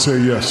league? I say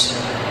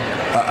yes.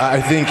 I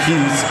think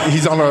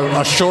he's on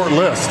a short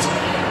list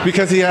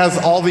because he has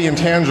all the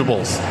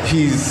intangibles.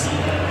 He's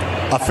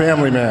a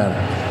family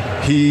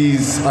man.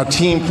 He's a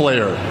team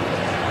player.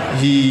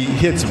 He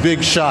hits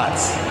big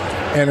shots,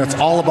 and it's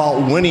all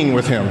about winning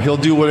with him. He'll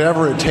do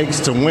whatever it takes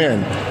to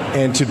win.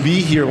 And to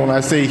be here, when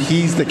I say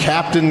he's the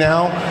captain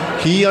now,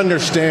 he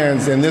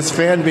understands, and this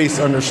fan base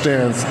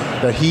understands,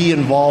 that he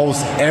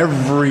involves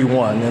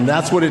everyone. And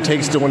that's what it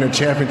takes to win a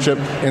championship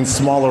in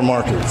smaller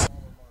markets.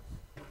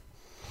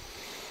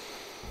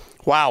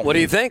 Wow. What do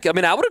you think? I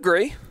mean, I would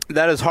agree.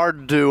 That is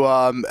hard to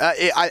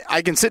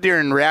I can sit here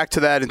and react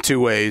to that in two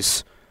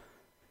ways.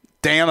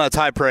 Damn, that's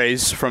high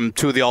praise from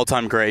two of the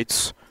all-time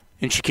greats.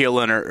 In Shaquille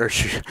Leonard,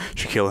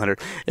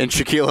 and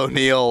Shaquille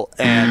O'Neal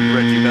and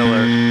Reggie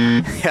Miller.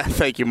 Yeah,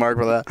 thank you, Mark,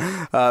 for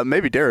that.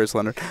 Maybe Darius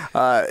Leonard.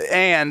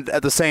 And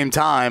at the same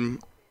time,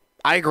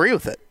 I agree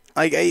with it.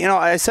 Like,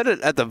 I said it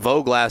at the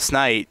Vogue last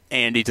night,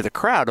 Andy, to the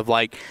crowd of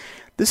like,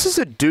 this is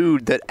a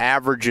dude that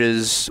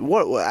averages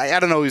I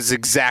don't know his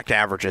exact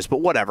averages,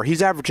 but whatever.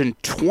 He's averaging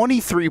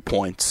 23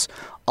 points,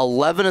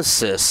 11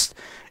 assists,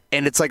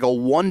 and it's like a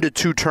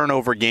 1-2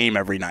 turnover game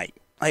every night.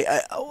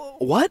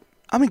 What?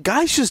 I mean,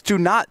 guys just do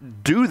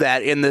not do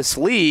that in this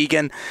league.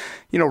 And,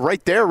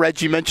 right there,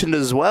 Reggie mentioned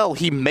as well,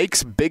 he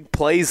makes big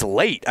plays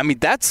late. I mean,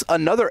 that's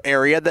another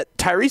area that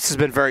Tyrese has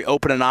been very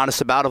open and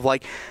honest about of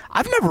like,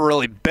 I've never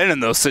really been in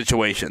those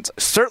situations.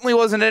 Certainly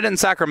wasn't it in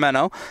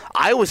Sacramento.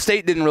 Iowa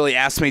State didn't really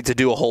ask me to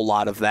do a whole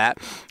lot of that.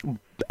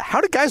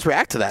 How do guys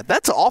react to that?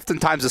 That's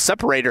oftentimes a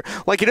separator,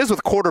 like it is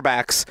with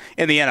quarterbacks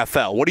in the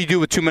NFL. What do you do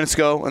with 2 minutes to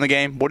go in the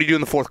game? What do you do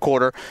in the fourth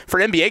quarter? For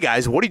NBA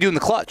guys, what do you do in the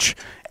clutch?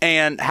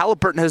 And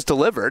Haliburton has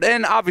delivered.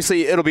 And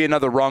obviously, it'll be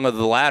another rung of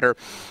the ladder,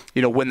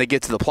 when they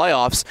get to the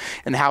playoffs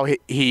and how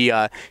he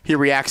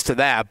reacts to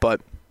that.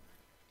 But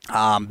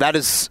that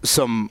is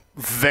some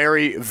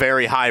very,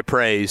 very high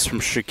praise from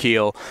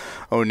Shaquille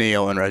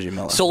O'Neal and Reggie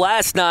Miller. So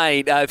last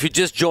night, if you're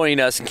just joining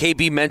us, and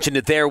KB mentioned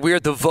it there, we're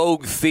at the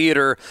Vogue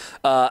Theater.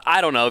 I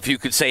don't know if you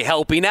could say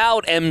helping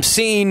out,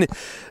 emceeing,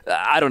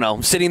 I don't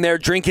know, sitting there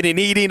drinking and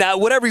eating,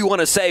 whatever you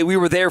want to say. We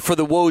were there for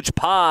the Woj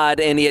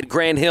pod, and he had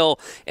Grant Hill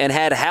and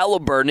had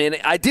Haliburton.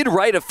 And I did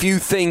write a few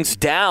things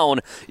down,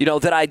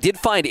 that I did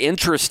find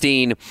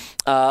interesting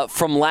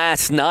from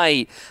last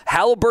night.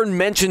 Haliburton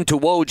mentioned to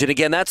Woj, and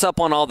again, that's up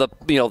on all the,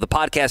 the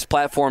podcast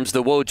platforms,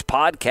 the Woj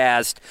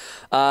podcast,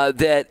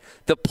 that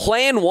the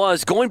plan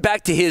was going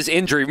back to his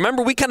injury.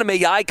 Remember, we kind of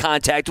made eye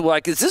contact. We're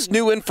like, is this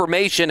new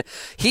information?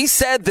 He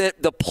said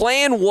that the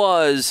plan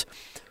was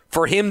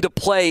for him to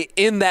play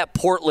in that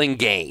Portland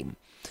game.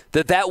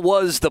 That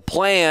was the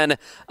plan.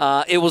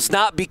 It was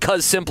not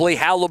because simply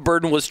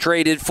Haliburton was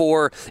traded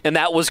for and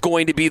that was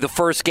going to be the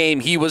first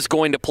game he was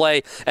going to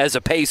play as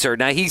a Pacer.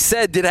 Now, he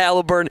said, did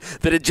Haliburton,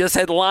 that it just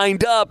had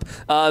lined up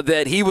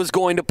that he was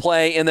going to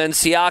play and then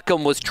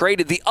Siakam was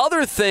traded. The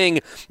other thing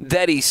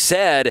that he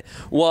said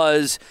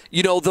was,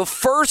 the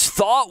first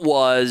thought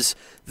was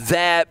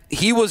that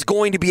he was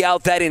going to be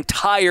out that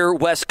entire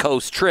West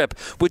Coast trip,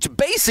 which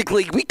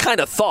basically we kind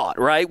of thought,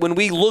 right? When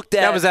we looked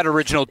at... That was that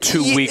original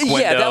 2-week window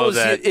that was,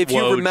 if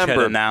you remember,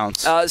 had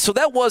announced. So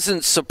that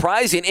wasn't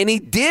surprising. And he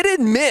did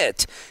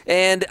admit,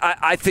 and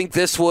I think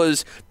this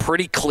was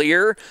pretty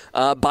clear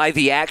by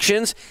the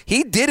actions,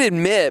 he did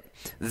admit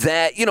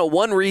that,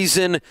 one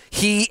reason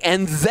he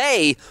and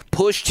they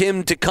pushed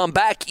him to come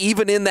back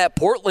even in that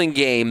Portland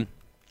game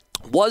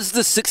was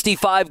the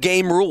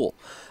 65-game rule.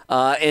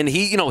 And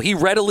he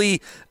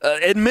readily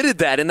admitted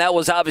that, and that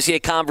was obviously a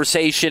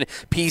conversation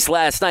piece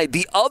last night.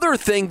 The other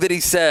thing that he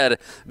said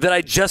that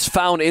I just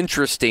found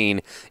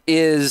interesting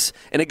is,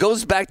 and it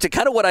goes back to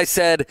kind of what I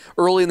said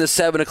early in the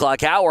 7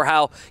 o'clock hour,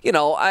 how,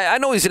 I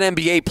know he's an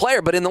NBA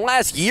player, but in the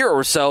last year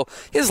or so,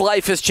 his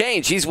life has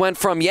changed. He's went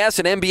from, yes,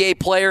 an NBA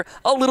player,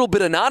 a little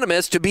bit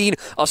anonymous, to being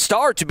a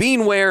star, to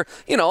being where,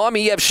 you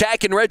have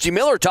Shaq and Reggie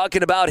Miller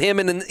talking about him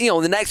in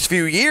the next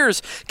few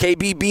years,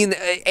 KB being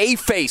a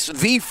face,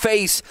 the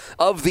face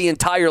of the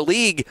entire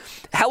league.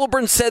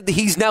 Haliburton said that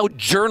he's now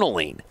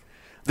journaling.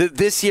 That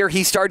this year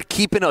he started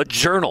keeping a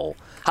journal.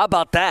 How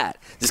about that?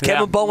 Has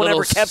Kevin Bowen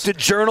ever kept a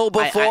journal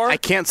before? I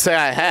can't say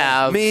I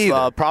have. Me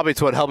either. Probably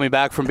it's what held me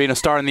back from being a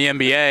star in the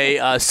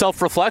NBA.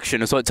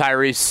 Self-reflection is what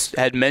Tyrese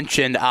had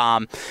mentioned.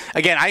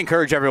 Again, I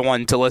encourage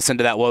everyone to listen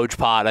to that Woj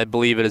pod. I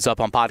believe it is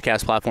up on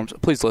podcast platforms.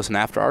 Please listen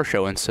after our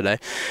show ends today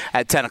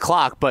at 10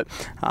 o'clock. But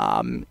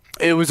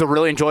it was a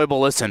really enjoyable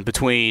listen.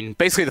 Between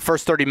basically the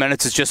first 30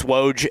 minutes is just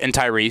Woj and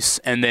Tyrese,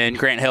 and then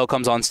Grant Hill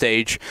comes on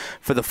stage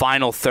for the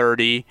final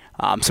 30.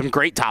 Some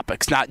great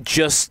topics, not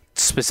just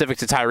specific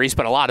to Tyrese,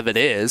 but a lot of it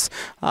is.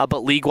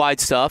 But league-wide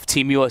stuff,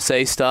 Team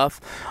USA stuff,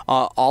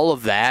 all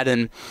of that.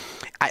 And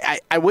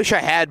I wish I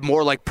had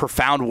more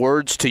profound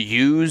words to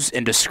use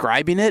in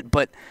describing it,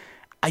 but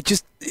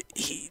Tyrese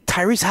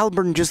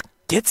Haliburton just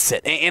gets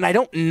it, and I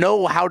don't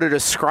know how to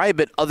describe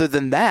it other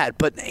than that.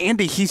 But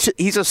Andy,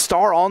 he's a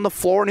star on the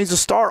floor, and he's a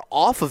star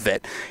off of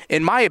it,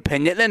 in my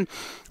opinion. And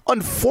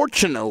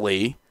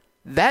unfortunately,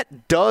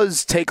 that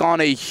does take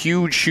on a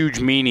huge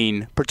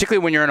meaning,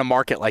 particularly when you're in a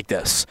market like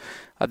this.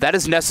 That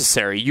is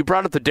necessary. You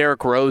brought up the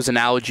Derrick Rose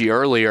analogy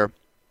earlier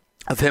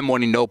of him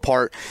wanting no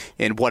part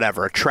in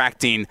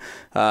attracting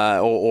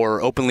or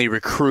openly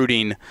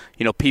recruiting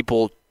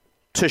people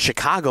to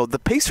Chicago. The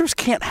Pacers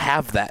can't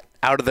have that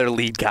out of their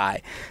lead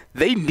guy.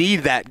 They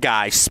need that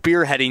guy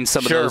spearheading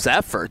some of those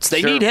efforts.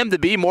 They need him to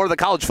be more of the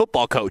college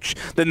football coach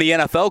than the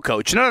NFL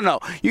coach. No.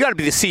 You got to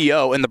be the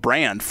CEO and the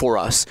brand for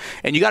us,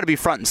 and you got to be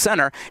front and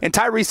center. And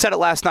Tyrese said it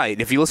last night.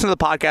 If you listen to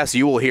the podcast,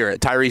 you will hear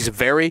it. Tyrese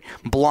very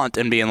blunt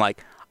and being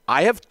like,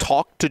 I have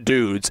talked to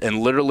dudes and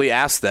literally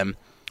asked them,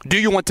 do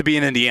you want to be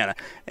in Indiana?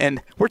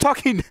 And we're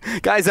talking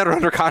guys that are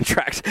under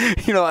contract.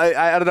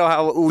 I don't know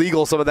how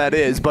legal some of that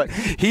is, but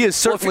he is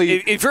certainly.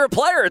 Well, if you're a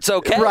player, it's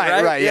okay.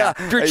 Right. Yeah.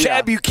 If you're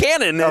Chad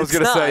Buchanan, I was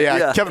going to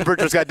say, Kevin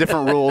Pritchard's got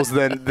different rules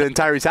than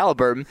Tyrese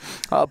Haliburton,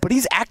 but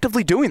he's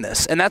actively doing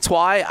this, and that's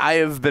why I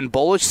have been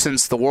bullish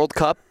since the World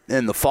Cup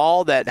in the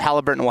fall that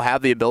Haliburton will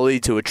have the ability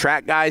to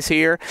attract guys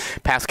here.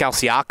 Pascal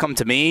Siakam,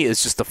 to me,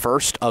 is just the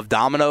first of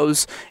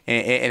dominoes,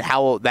 and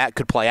how that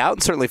could play out,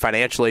 and certainly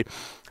financially.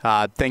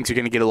 Things are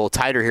going to get a little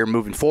tighter here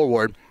moving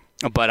forward,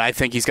 but I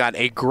think he's got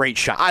a great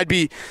shot. I'd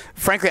be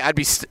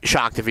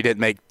shocked if he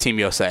didn't make Team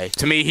USA.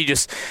 To me,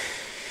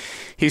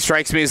 he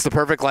strikes me as the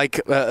perfect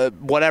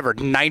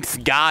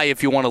ninth guy,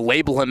 if you want to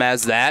label him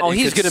as that. Oh,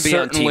 he's going to be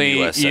on Team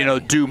USA.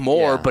 Do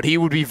more, but he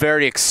would be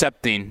very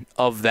accepting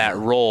of that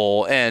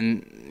role.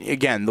 And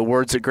again, the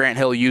words that Grant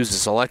Hill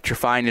uses,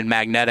 electrifying and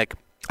magnetic,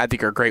 I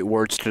think are great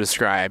words to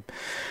describe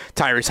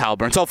Tyrese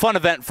Haliburton. So a fun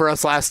event for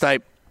us last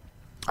night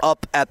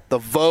up at the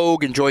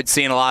Vogue. Enjoyed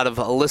seeing a lot of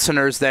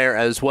listeners there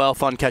as well.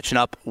 Fun catching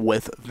up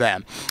with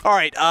them. All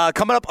right,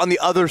 coming up on the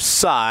other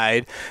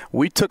side,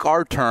 we took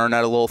our turn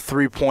at a little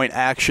three-point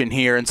action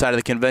here inside of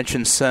the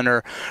convention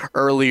center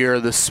earlier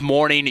this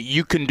morning.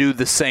 You can do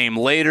the same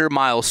later.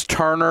 Miles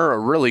Turner, a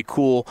really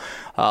cool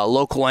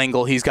local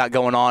angle he's got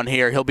going on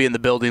here. He'll be in the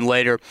building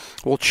later.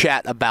 We'll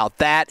chat about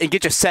that and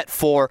get you set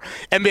for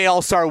NBA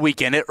All-Star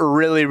Weekend. It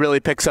really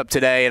picks up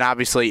today and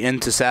obviously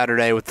into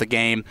Saturday with the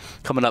game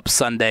coming up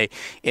Sunday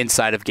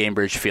inside of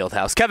Gainbridge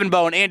Fieldhouse. Kevin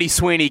Bowen, Andy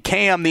Sweeney,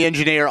 Cam, the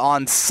engineer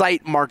on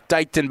site, Mark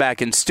Dykton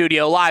back in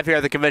studio, live here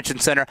at the Convention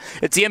Center.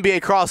 It's the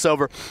NBA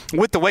crossover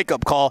with the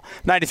wake-up call,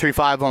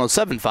 93.5,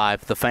 107.5,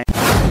 The Fan.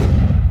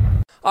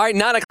 All right,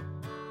 9 o'clock.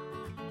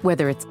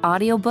 Whether it's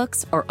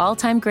audiobooks or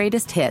all-time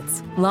greatest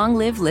hits, long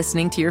live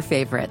listening to your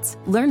favorites.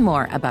 Learn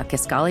more about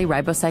Kisqali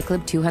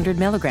Ribociclib 200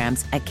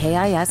 milligrams at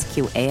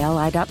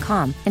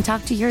KISQALI.com and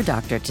talk to your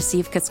doctor to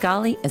see if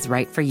Kisqali is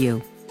right for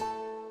you.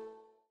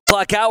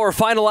 Clock hour,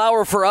 final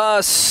hour for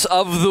us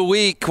of the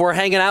week. We're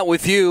hanging out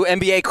with you.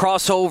 NBA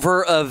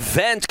crossover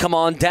event. Come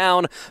on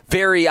down.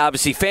 Very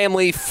obviously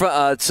family.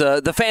 It's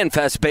the Fan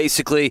Fest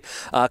basically.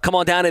 Come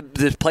on down.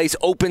 This place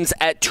opens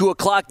at 2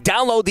 o'clock.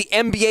 Download the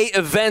NBA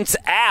Events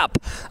app.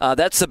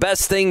 That's the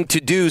best thing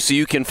to do so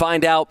you can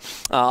find out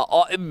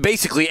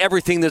basically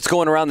everything that's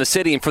going around the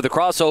city. And for the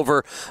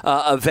crossover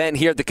event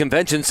here at the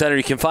Convention Center,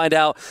 you can find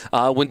out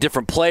when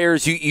different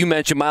players. You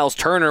mentioned Miles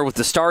Turner with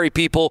the Starry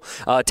People.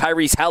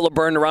 Tyrese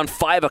Haliburton around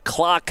 5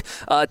 o'clock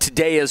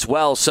today as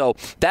well. So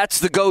that's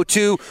the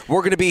go-to.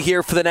 We're going to be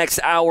here for the next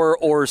hour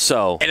or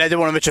so. And I did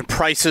want to mention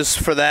prices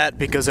for that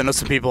because I know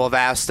some people have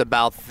asked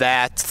about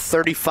that.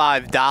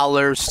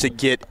 $35 to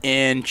get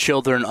in,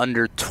 children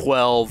under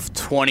 12,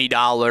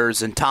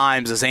 $20. And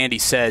times, as Andy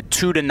said,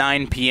 2 to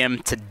 9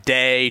 p.m.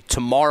 today.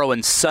 Tomorrow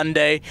and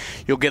Sunday,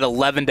 you'll get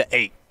 11 to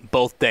 8.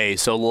 both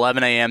days. So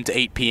 11 a.m. to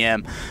 8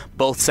 p.m.,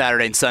 both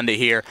Saturday and Sunday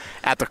here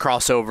at the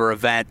crossover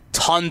event.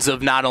 Tons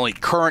of not only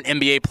current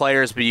NBA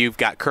players, but you've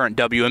got current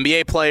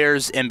WNBA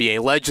players,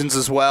 NBA legends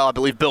as well. I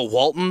believe Bill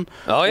Walton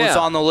was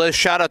on the list.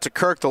 Shout out to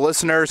Kirk, the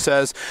listener,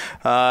 says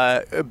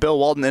Bill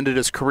Walton ended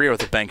his career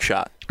with a bank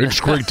shot. It's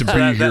great to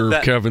be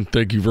here, Kevin.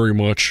 Thank you very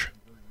much.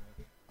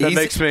 That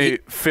makes me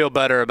feel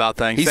better about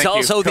things.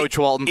 Thank you, Coach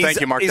Walton.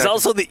 Thank you, Mark. He's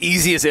also the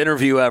easiest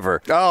interview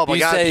ever. Oh, my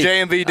God.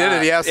 JMV did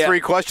it. He asked 3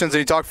 questions, and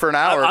he talked for an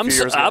hour a few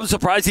years ago. I'm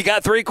surprised he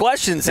got 3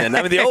 questions in.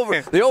 I mean, the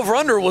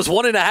over-under was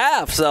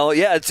 1.5. So,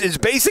 yeah, it's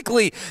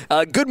basically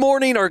good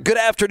morning or good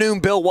afternoon,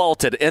 Bill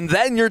Walton. And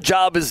then your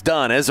job is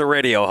done as a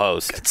radio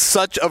host. It's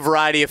such a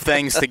variety of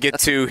things to get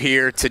to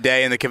here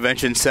today in the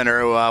Convention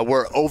Center.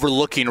 We're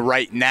overlooking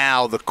right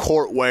now the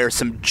court where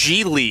some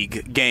G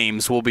League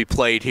games will be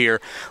played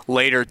here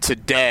later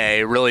today.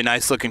 Really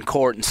nice-looking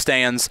court and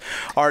stands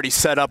already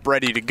set up,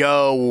 ready to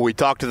go. We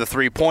talked to the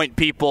three-point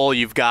people.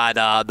 You've got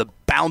the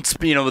bounce,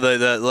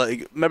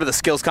 remember the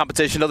skills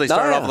competition? They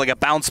started off with like a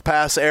bounce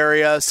pass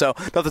area, so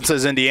nothing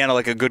says Indiana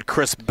like a good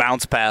crisp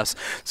bounce pass.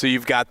 So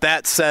you've got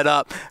that set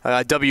up,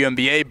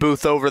 WNBA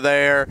booth over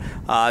there,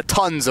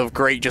 tons of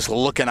great just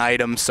looking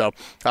items. So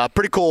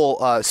pretty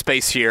cool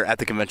space here at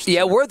the convention.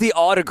 Yeah, we're the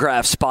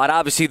autograph spot.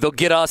 Obviously, they'll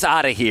get us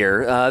out of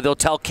here. They'll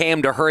tell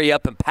Cam to hurry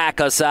up and pack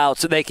us out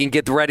so they can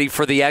get ready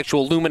for the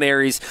actual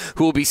luminaries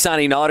who will be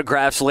signing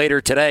autographs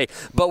later today.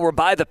 But we're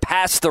by the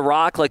Pass the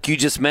Rock, like you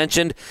just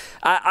mentioned.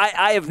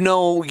 I have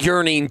no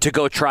yearning to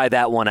go try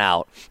that one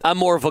out. I'm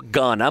more of a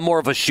gun. I'm more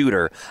of a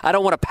shooter. I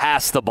don't want to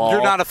pass the ball.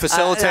 You're not a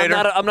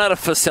facilitator? I'm not a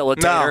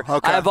facilitator. No,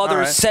 okay. I have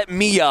others set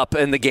me up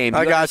in the game.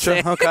 I got you.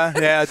 Okay.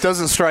 Yeah, it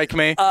doesn't strike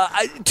me.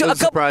 A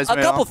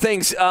couple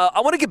things.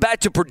 I want to get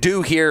back to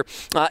Purdue here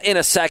in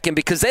a second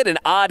because they had an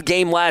odd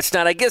game last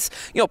night. I guess,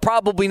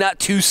 probably not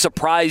too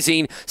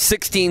surprising.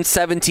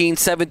 16-17,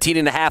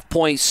 17.5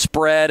 point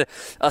spread.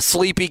 A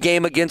sleepy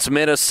game against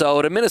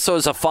Minnesota.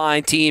 Minnesota's a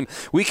fine team.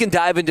 We can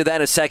dive into that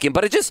in a second.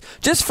 But it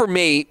just for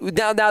me,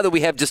 now that we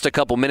have just a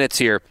couple minutes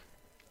here,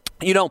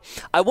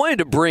 I wanted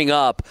to bring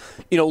up,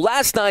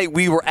 last night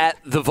we were at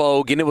the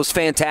Vogue, and it was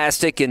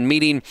fantastic, and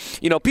meeting,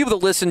 people that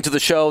listen to the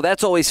show,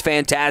 that's always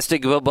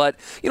fantastic, but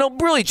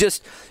really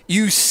just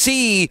you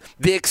see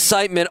the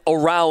excitement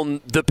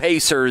around the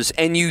Pacers,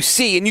 and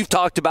you've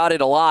talked about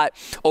it a lot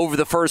over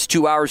the first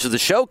 2 hours of the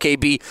show,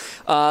 KB,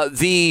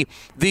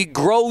 the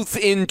growth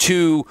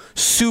into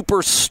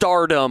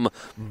superstardom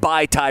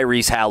by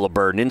Tyrese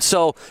Haliburton. And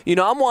so,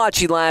 I'm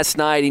watching last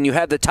night, and you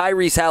have the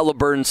Tyrese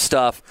Haliburton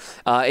stuff,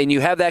 and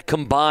you have that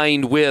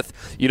combined with,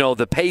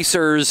 the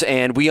Pacers,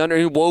 and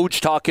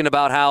Woj talking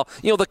about how,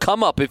 the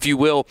come up, if you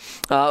will,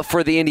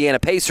 for the Indiana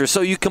Pacers.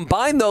 So you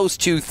combine those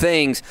two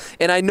things,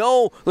 and I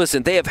know,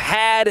 listen, they have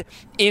had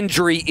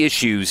injury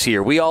issues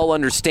here. We all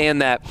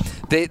understand that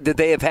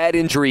they have had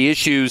injury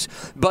issues,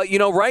 but,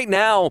 right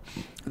now,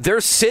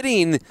 they're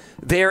sitting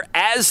there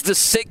as the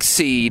 6th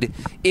seed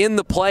in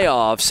the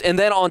playoffs. And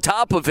then on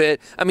top of it,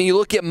 you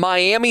look at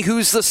Miami,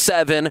 who's the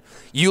 7.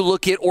 You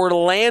look at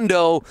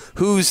Orlando,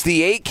 who's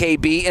the 8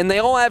 KB, and they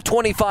all have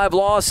 25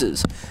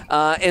 losses.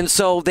 And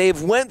so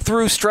they've went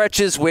through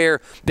stretches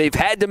where they've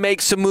had to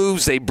make some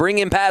moves. They bring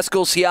in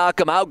Pascal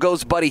Siakam, out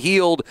goes Buddy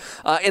Hield,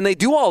 and they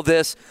do all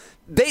this.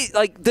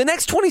 The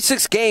next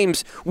 26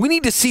 games, we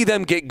need to see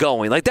them get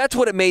going. That's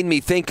what it made me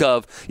think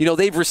of.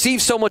 They've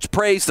received so much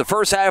praise the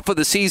first half of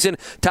the season,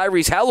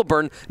 Tyrese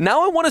Haliburton.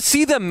 Now I want to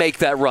see them make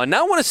that run.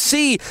 Now I want to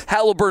see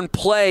Haliburton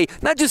play,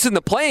 not just in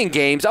the playing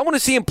games. I want to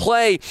see him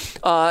play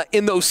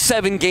in those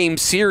 7-game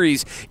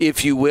series,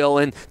 if you will.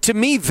 And to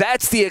me,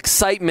 that's the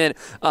excitement,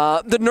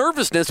 the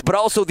nervousness, but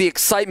also the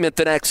excitement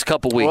the next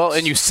couple weeks. Well,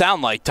 and you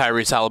sound like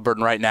Tyrese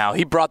Haliburton right now.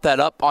 He brought that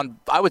up on,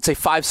 I would say,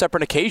 5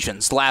 separate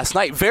occasions last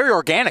night, very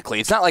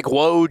organically. It's not like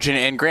Woj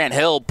and Grant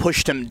Hill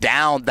pushed him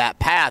down that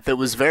path. It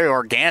was very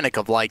organic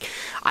of I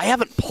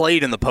haven't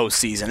played in the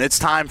postseason. It's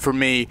time for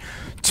me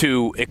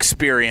to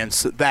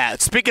experience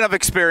that. Speaking of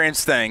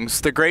experience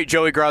things, the great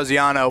Joey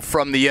Graziano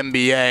from the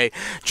NBA.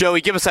 Joey,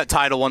 give us that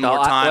title one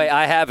more time. Wait,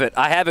 I have it.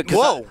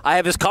 Whoa. I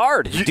have his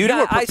card. Dude, you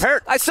were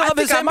prepared. I still have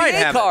his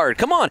NBA card.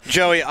 Come on.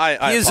 Joey,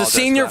 he is a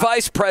senior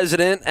vice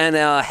president and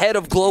head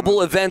of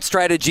global event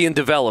strategy and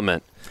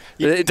development.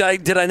 Did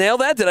I nail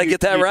that? Did I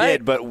get that right? You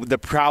did, but the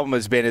problem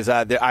has been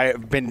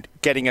I've been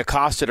getting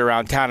accosted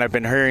around town. I've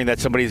been hearing that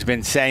somebody's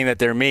been saying that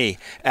they're me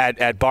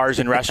at bars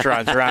and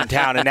restaurants around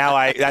town, and now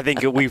I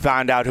think we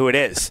found out who it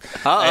is.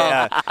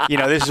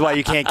 This is why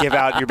you can't give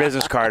out your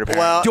business card,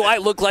 apparently. Well, do I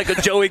look like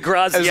a Joey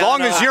Graziano? As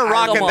long as you're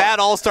rocking that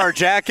all-star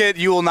jacket,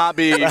 you will not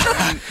be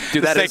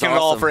mistaken at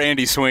all for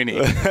Andy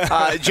Sweeney.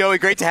 Joey,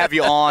 great to have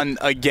you on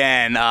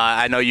again.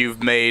 I know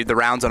you've made the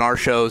rounds on our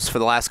shows for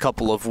the last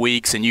couple of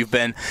weeks, and you've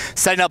been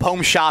setting up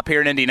home shop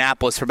here in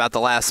Indianapolis for about the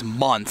last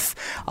month.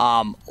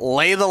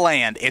 Lay of the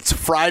land. It's It's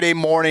Friday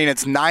morning.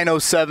 It's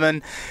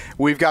 9:07.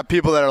 We've got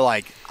people that are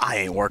like, I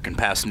ain't working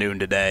past noon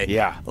today.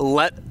 Yeah.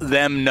 Let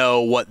them know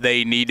what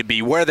they need to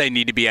be, where they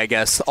need to be, I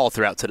guess, all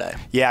throughout today.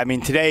 Yeah, I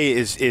mean, today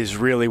is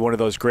really one of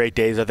those great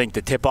days. I think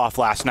the tip-off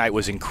last night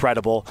was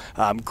incredible.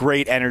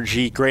 Great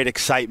energy, great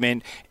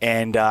excitement,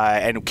 and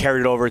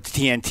carried it over to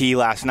TNT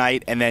last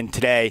night. And then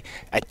today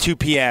at 2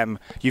 p.m.,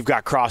 you've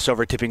got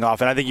crossover tipping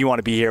off. And I think you want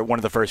to be here, one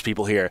of the first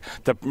people here.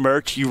 The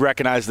merch, you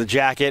recognize the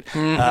jacket.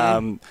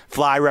 Mm-hmm.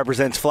 Fly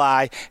represents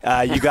fly.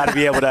 You got to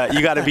be able to.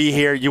 You got to be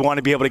here. You want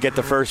to be able to get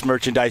the first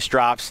merchandise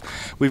drops.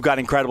 We've got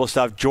incredible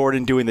stuff.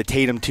 Jordan doing the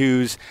Tatum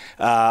 2s,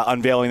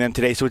 unveiling them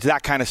today. So it's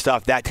that kind of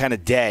stuff, that kind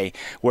of day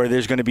where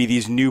there's going to be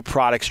these new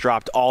products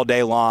dropped all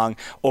day long.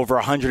 Over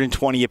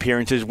 120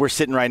 appearances. We're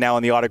sitting right now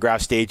on the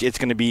autograph stage. It's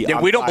going to be. Yeah,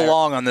 we don't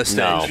belong on this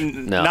stage.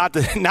 No. Not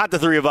the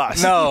three of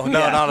us. No,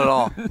 not at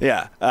all.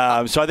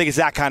 Yeah. So I think it's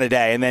that kind of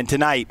day. And then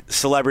tonight,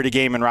 Celebrity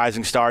Game and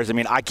Rising Stars. I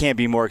mean, I can't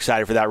be more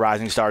excited for that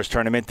Rising Stars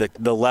tournament.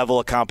 The level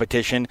of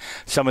competition,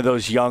 some of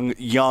those young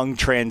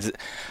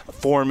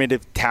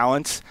transformative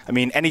talents. I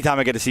mean, anytime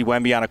I get to see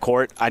Wemby on a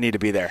court, I need to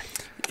be there.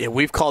 Yeah,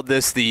 we've called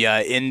this the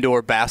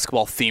indoor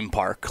basketball theme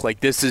park. Like,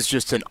 this is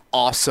just an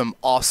awesome,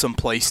 awesome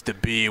place to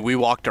be. We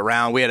walked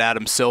around. We had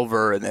Adam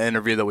Silver in the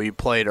interview that we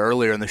played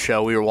earlier in the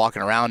show. We were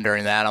walking around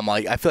during that. I'm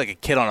like, I feel like a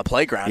kid on a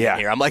playground in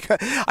here. I'm like,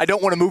 I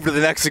don't want to move to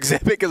the next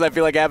exhibit because I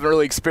feel like I haven't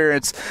really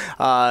experienced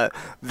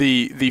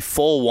the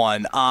full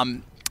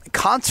one.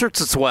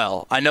 Concerts as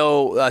well. I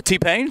know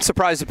T-Pain,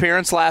 surprise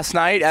appearance last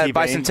night at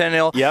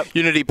Bicentennial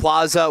Unity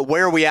Plaza.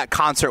 Where are we at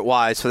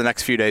concert-wise for the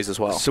next few days as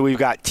well? So we've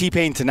got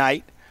T-Pain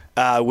tonight.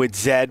 With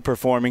Zed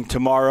performing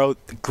tomorrow.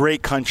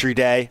 Great country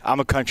day.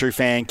 I'm a country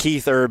fan.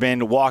 Keith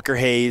Urban, Walker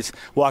Hayes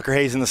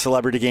in the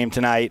Celebrity Game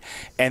tonight.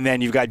 And then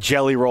you've got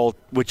Jelly Roll,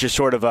 which is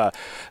sort of a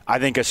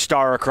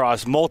star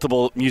across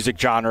multiple music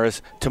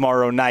genres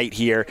tomorrow night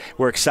here.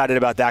 We're excited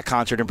about that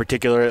concert in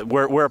particular.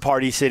 We're a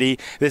party city.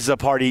 This is a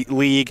party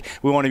league.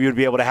 We want you to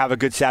be able to have a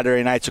good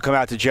Saturday night, so come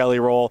out to Jelly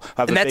Roll.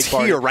 And that's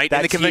here, right?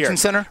 That's in the convention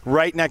center?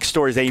 Right next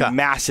door is a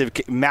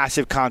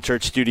massive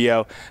concert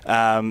studio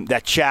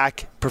that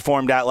Shaq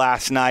performed at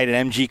last night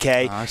at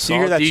MGK. So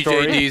you hear that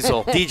DJ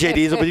story? DJ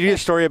Diesel. But you hear a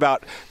story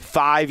about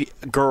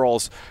 5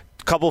 girls.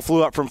 A couple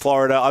flew up from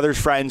Florida. Others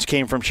friends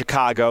came from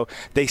Chicago.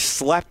 They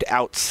slept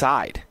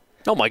outside.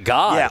 Oh, my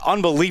God. Yeah,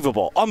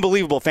 unbelievable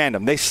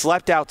fandom. They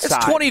slept outside.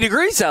 It's 20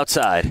 degrees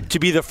outside. To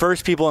be the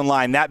first people in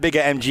line, that big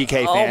a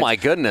MGK fan. Oh, my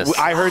goodness.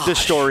 I heard the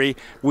story.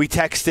 We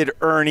texted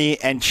Ernie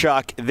and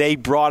Chuck. They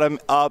brought him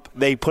up.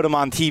 They put him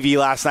on TV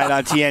last night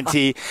on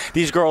TNT.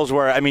 These girls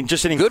were,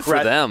 just an incredible. Good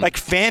for them. Like,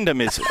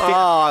 fandom is.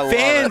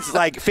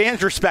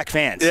 Fans respect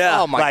fans. Yeah.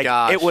 Oh, my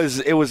gosh. It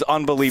was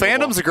unbelievable.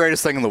 Fandom's the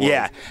greatest thing in the world.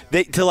 Yeah.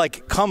 To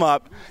come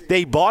up,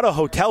 they bought a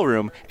hotel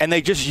room, and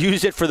they just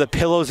used it for the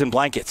pillows and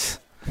blankets.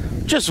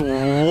 Just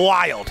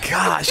wild.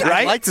 Gosh, right?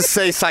 I'd like to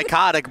say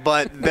psychotic,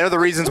 but they're the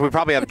reasons we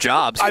probably have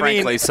jobs,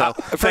 frankly. So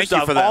thank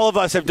you for that. All of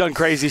us have done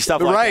crazy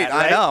stuff like that. Right,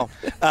 I know.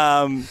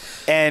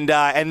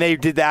 And they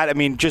did that.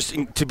 Just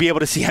to be able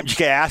to see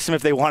MGK, I asked them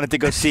if they wanted to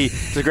go see.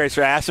 It's a great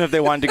story. I asked them if they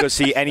wanted to go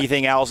see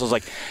anything else. I was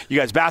like, you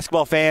guys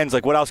basketball fans,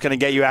 what else can I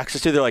get you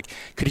access to? They're like,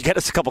 could you get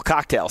us a couple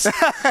cocktails? So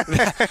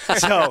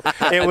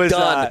it was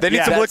done. They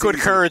need some liquid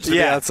courage to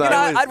be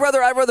outside. I'd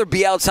rather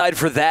be outside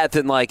for that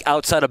than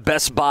outside of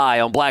Best Buy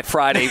on Black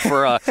Friday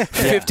for a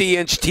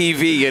 50-inch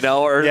TV,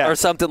 or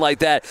something like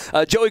that.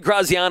 Joey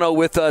Graziano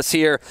with us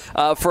here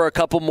for a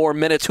couple more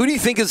minutes. Who do you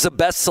think is the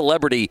best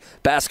celebrity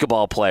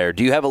basketball player?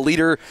 Do you have a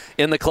leader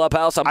in the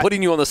clubhouse? I'm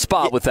putting you on the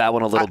spot with that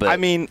one a little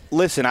bit.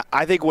 Listen,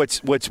 I think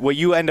what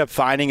you end up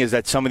finding is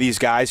that some of these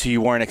guys who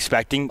you weren't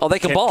expecting they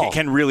can ball.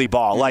 Can really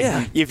ball.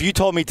 If you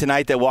told me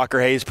tonight that Walker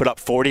Hayes put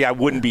up 40, I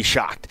wouldn't be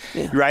shocked.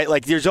 Yeah.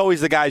 Right? There's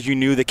always the guys you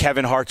knew, the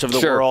Kevin Harts of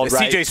the world.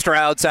 Right? CJ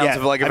Stroud sounds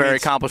like a very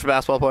accomplished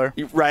basketball player.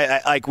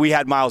 Right. We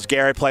had Myles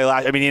Garrett play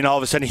last. And all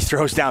of a sudden he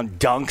throws down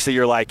dunks that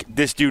you're like,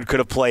 this dude could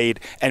have played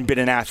and been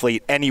an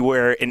athlete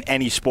anywhere in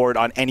any sport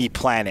on any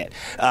planet.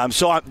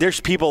 There's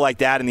people like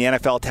that in the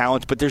NFL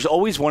talents, but there's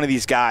always one of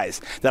these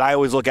guys that I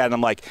always look at and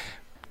I'm like,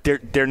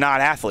 they're not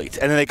athletes,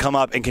 and then they come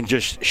up and can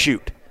just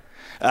shoot.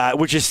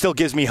 Which still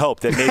gives me hope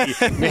that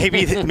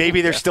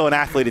maybe there's still an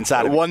athlete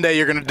inside of it. One day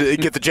you're going to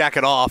get the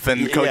jacket off,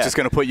 and the coach is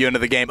going to put you into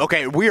the game.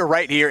 Okay, we are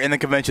right here in the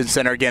Convention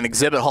Center again,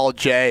 Exhibit Hall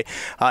J,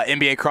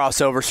 NBA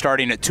crossover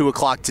starting at 2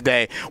 o'clock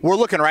today. We're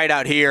looking right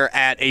out here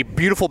at a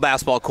beautiful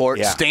basketball court.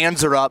 Yeah.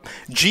 Stands are up.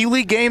 G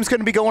League game's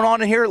going to be going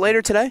on in here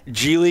later today?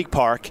 G League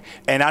Park,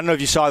 and I don't know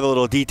if you saw the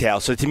little detail.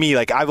 So to me,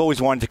 I've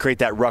always wanted to create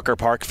that Rucker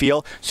Park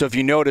feel. So if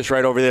you notice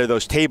right over there,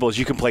 those tables,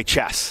 you can play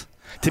chess.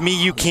 To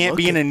me, you can't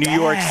be in a New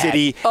York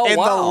City. The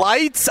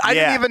lights? I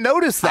didn't even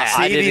notice that.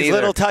 See these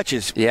little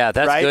touches. Yeah,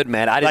 that's right? good,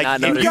 man. I did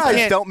not notice that. You that.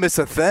 guys don't miss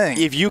a thing.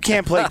 If you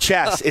can't play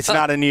chess, it's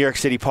not a New York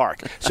City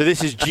park. So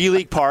this is G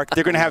League Park.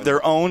 They're going to have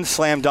their own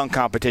slam dunk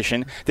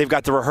competition. They've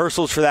got the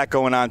rehearsals for that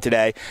going on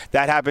today.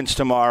 That happens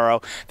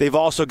tomorrow. They've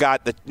also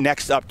got the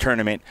next up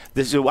tournament.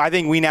 I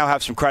think we now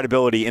have some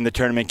credibility in the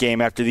tournament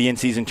game after the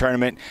in-season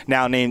tournament,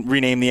 now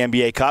renamed the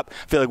NBA Cup.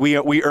 I feel like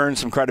we earned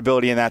some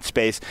credibility in that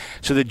space.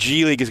 So the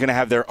G League is going to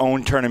have their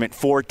own tournament,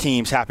 4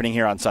 teams happening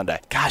here on Sunday.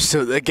 Gosh,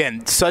 so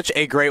again, such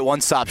a great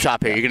one-stop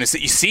shop here. You're going to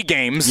see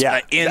games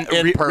in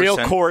person. Real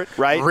court,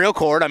 right? Real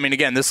court. I mean,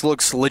 again, this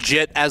looks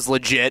legit as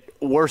legit.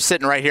 We're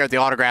sitting right here at the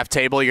autograph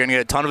table. You're going to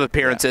get a ton of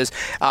appearances.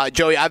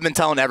 Joey, I've been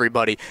telling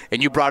everybody,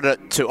 and you brought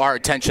it to our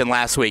attention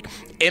last week,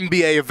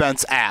 NBA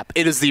Events app.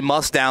 It is the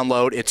must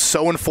download. It's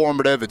so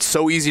informative. It's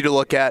so easy to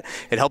look at.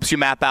 It helps you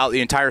map out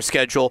the entire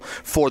schedule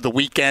for the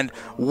weekend.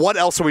 What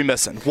else are we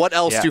missing? What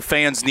else do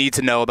fans need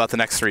to know about the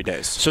next 3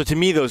 days? So to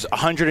me, those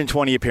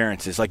 120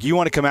 appearances, like you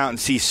want to come out and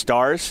see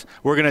stars,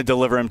 we're going to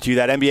deliver them to you.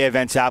 That NBA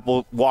Events app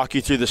will walk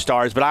you through the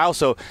stars. But I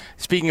also,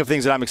 speaking of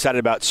things that I'm excited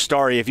about,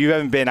 Starry, if you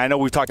haven't been, I know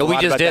we've talked a lot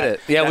about that. We just did it.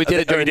 Yeah, we did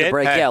it during the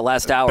break. Hey,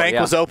 last hour. Bank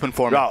was open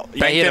for me.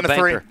 Bank in a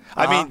 3.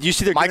 I mean, you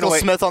see they're Michael giving away,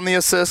 Smith on the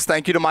assist.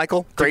 Thank you to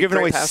Michael. They're giving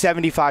away pass.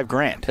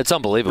 $75,000. It's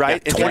unbelievable.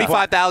 Right? Yeah,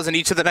 $25,000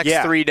 each of the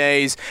next 3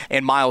 days.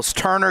 And Miles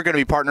Turner going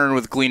to be partnering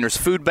with Gleaners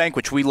Food Bank,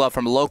 which we love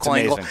from a local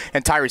angle.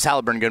 And Tyrese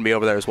Haliburton going to be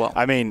over there as well.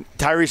 I mean,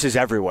 Tyrese is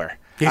everywhere.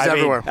 He's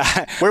everywhere.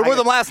 We were with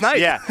him last night.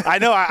 Yeah, I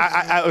know.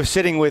 I was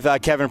sitting with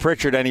Kevin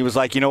Pritchard, and he was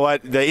like, you know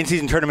what? The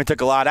in-season tournament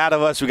took a lot out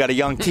of us. We got a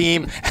young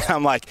team. And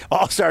I'm like,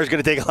 All-Star is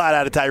going to take a lot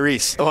out of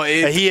Tyrese. Well,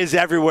 he is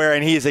everywhere,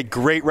 and he is a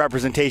great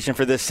representation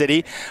for this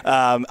city.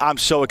 I'm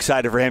so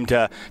excited for him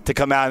to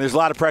come out. And there's a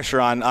lot of pressure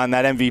on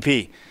that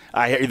MVP.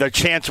 The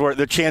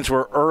chants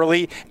were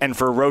early and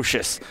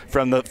ferocious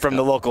from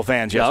the local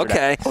fans yesterday.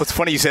 Okay. Well, it's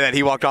funny you say that.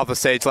 He walked off the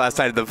stage last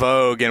night at the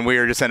Vogue, and we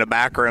were just in a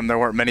back room. There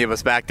weren't many of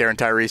us back there, and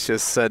Tyrese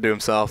just said to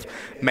himself,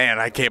 "Man,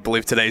 I can't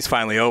believe today's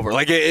finally over."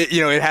 Like it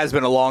has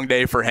been a long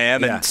day for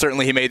him, and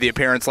certainly he made the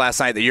appearance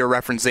last night that you're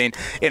referencing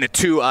in a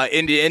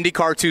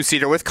IndyCar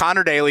 2-seater with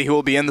Connor Daly, who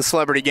will be in the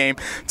celebrity game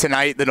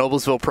tonight. The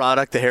Noblesville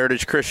product, the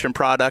Heritage Christian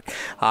product.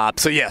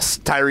 So yes,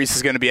 Tyrese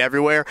is going to be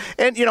everywhere.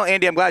 And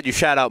Andy, I'm glad you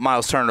shout out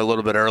Miles Turner a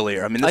little bit earlier.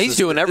 I mean, he's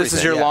doing everything. This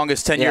is your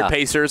longest tenure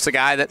Pacer. It's a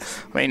guy that,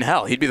 I mean,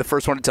 hell, he'd be the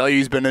first one to tell you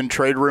he's been in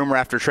trade rumor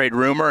after trade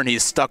rumor, and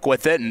he's stuck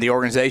with it, and the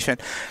organization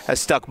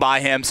has stuck by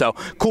him. So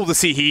cool to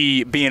see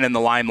he being in the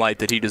limelight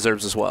that he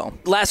deserves as well.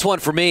 Last one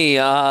for me,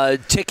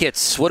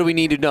 tickets. What do we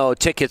need to know?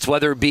 Tickets,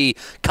 whether it be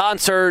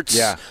concerts,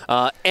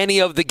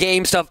 any of the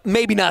game stuff.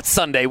 Maybe not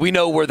Sunday. We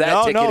know where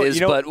that ticket is,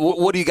 but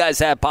what do you guys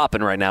have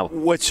popping right now?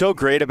 What's so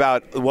great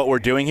about what we're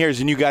doing here is,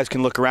 and you guys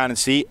can look around and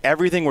see,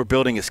 everything we're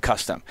building is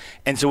custom.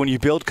 And so when you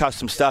build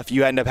custom stuff,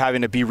 you end up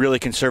having to be really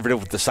conservative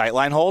with the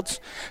sightline holds.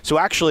 So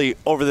actually,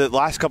 over the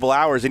last couple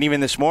hours, and even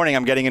this morning,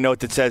 I'm getting a note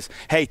that says,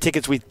 hey,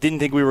 tickets we didn't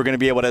think we were going to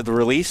be able to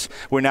release,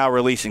 we're now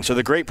releasing. So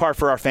the great part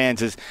for our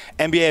fans is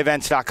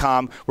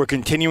NBAevents.com. We're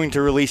continuing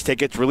to release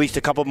tickets. Released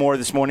a couple more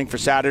this morning for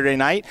Saturday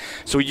night.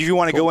 So if you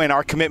want to go in,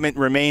 our commitment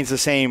remains the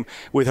same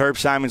with Herb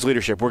Simon's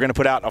leadership. We're going to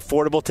put out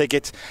affordable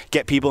tickets,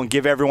 get people, and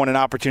give everyone an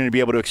opportunity to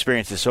be able to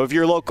experience this. So if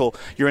you're local,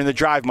 you're in the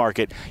drive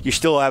market, you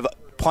still have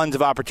tons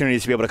of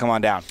opportunities to be able to come on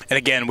down. And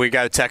again, we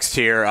got a text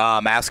here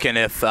asking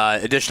if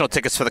additional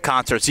tickets for the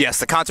concerts. Yes,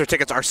 the concert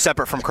tickets are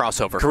separate from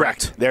Crossover.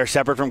 Correct. They're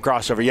separate from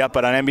Crossover, yep.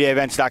 But on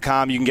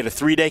NBAevents.com, you can get a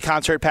 3-day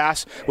concert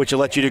pass, which will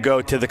let you to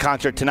go to the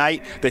concert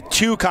tonight, the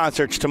 2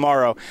 concerts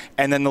tomorrow,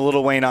 and then the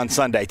Lil Wayne on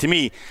Sunday. To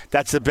me,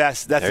 that's the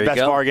best. That's the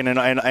best bargain in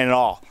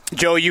all.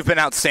 Joe, you've been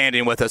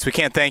outstanding with us. We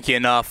can't thank you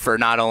enough for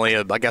not only,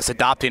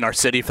 adopting our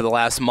city for the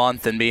last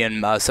month and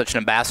being such an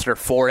ambassador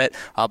for it,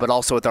 but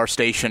also with our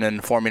station and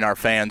informing our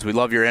fans. We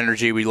love your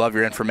energy. We love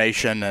your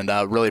information, and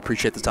really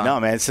appreciate the time. No,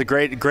 man, it's the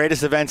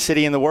greatest event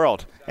city in the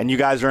world, and you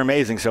guys are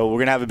amazing, so we're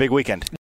going to have a big weekend.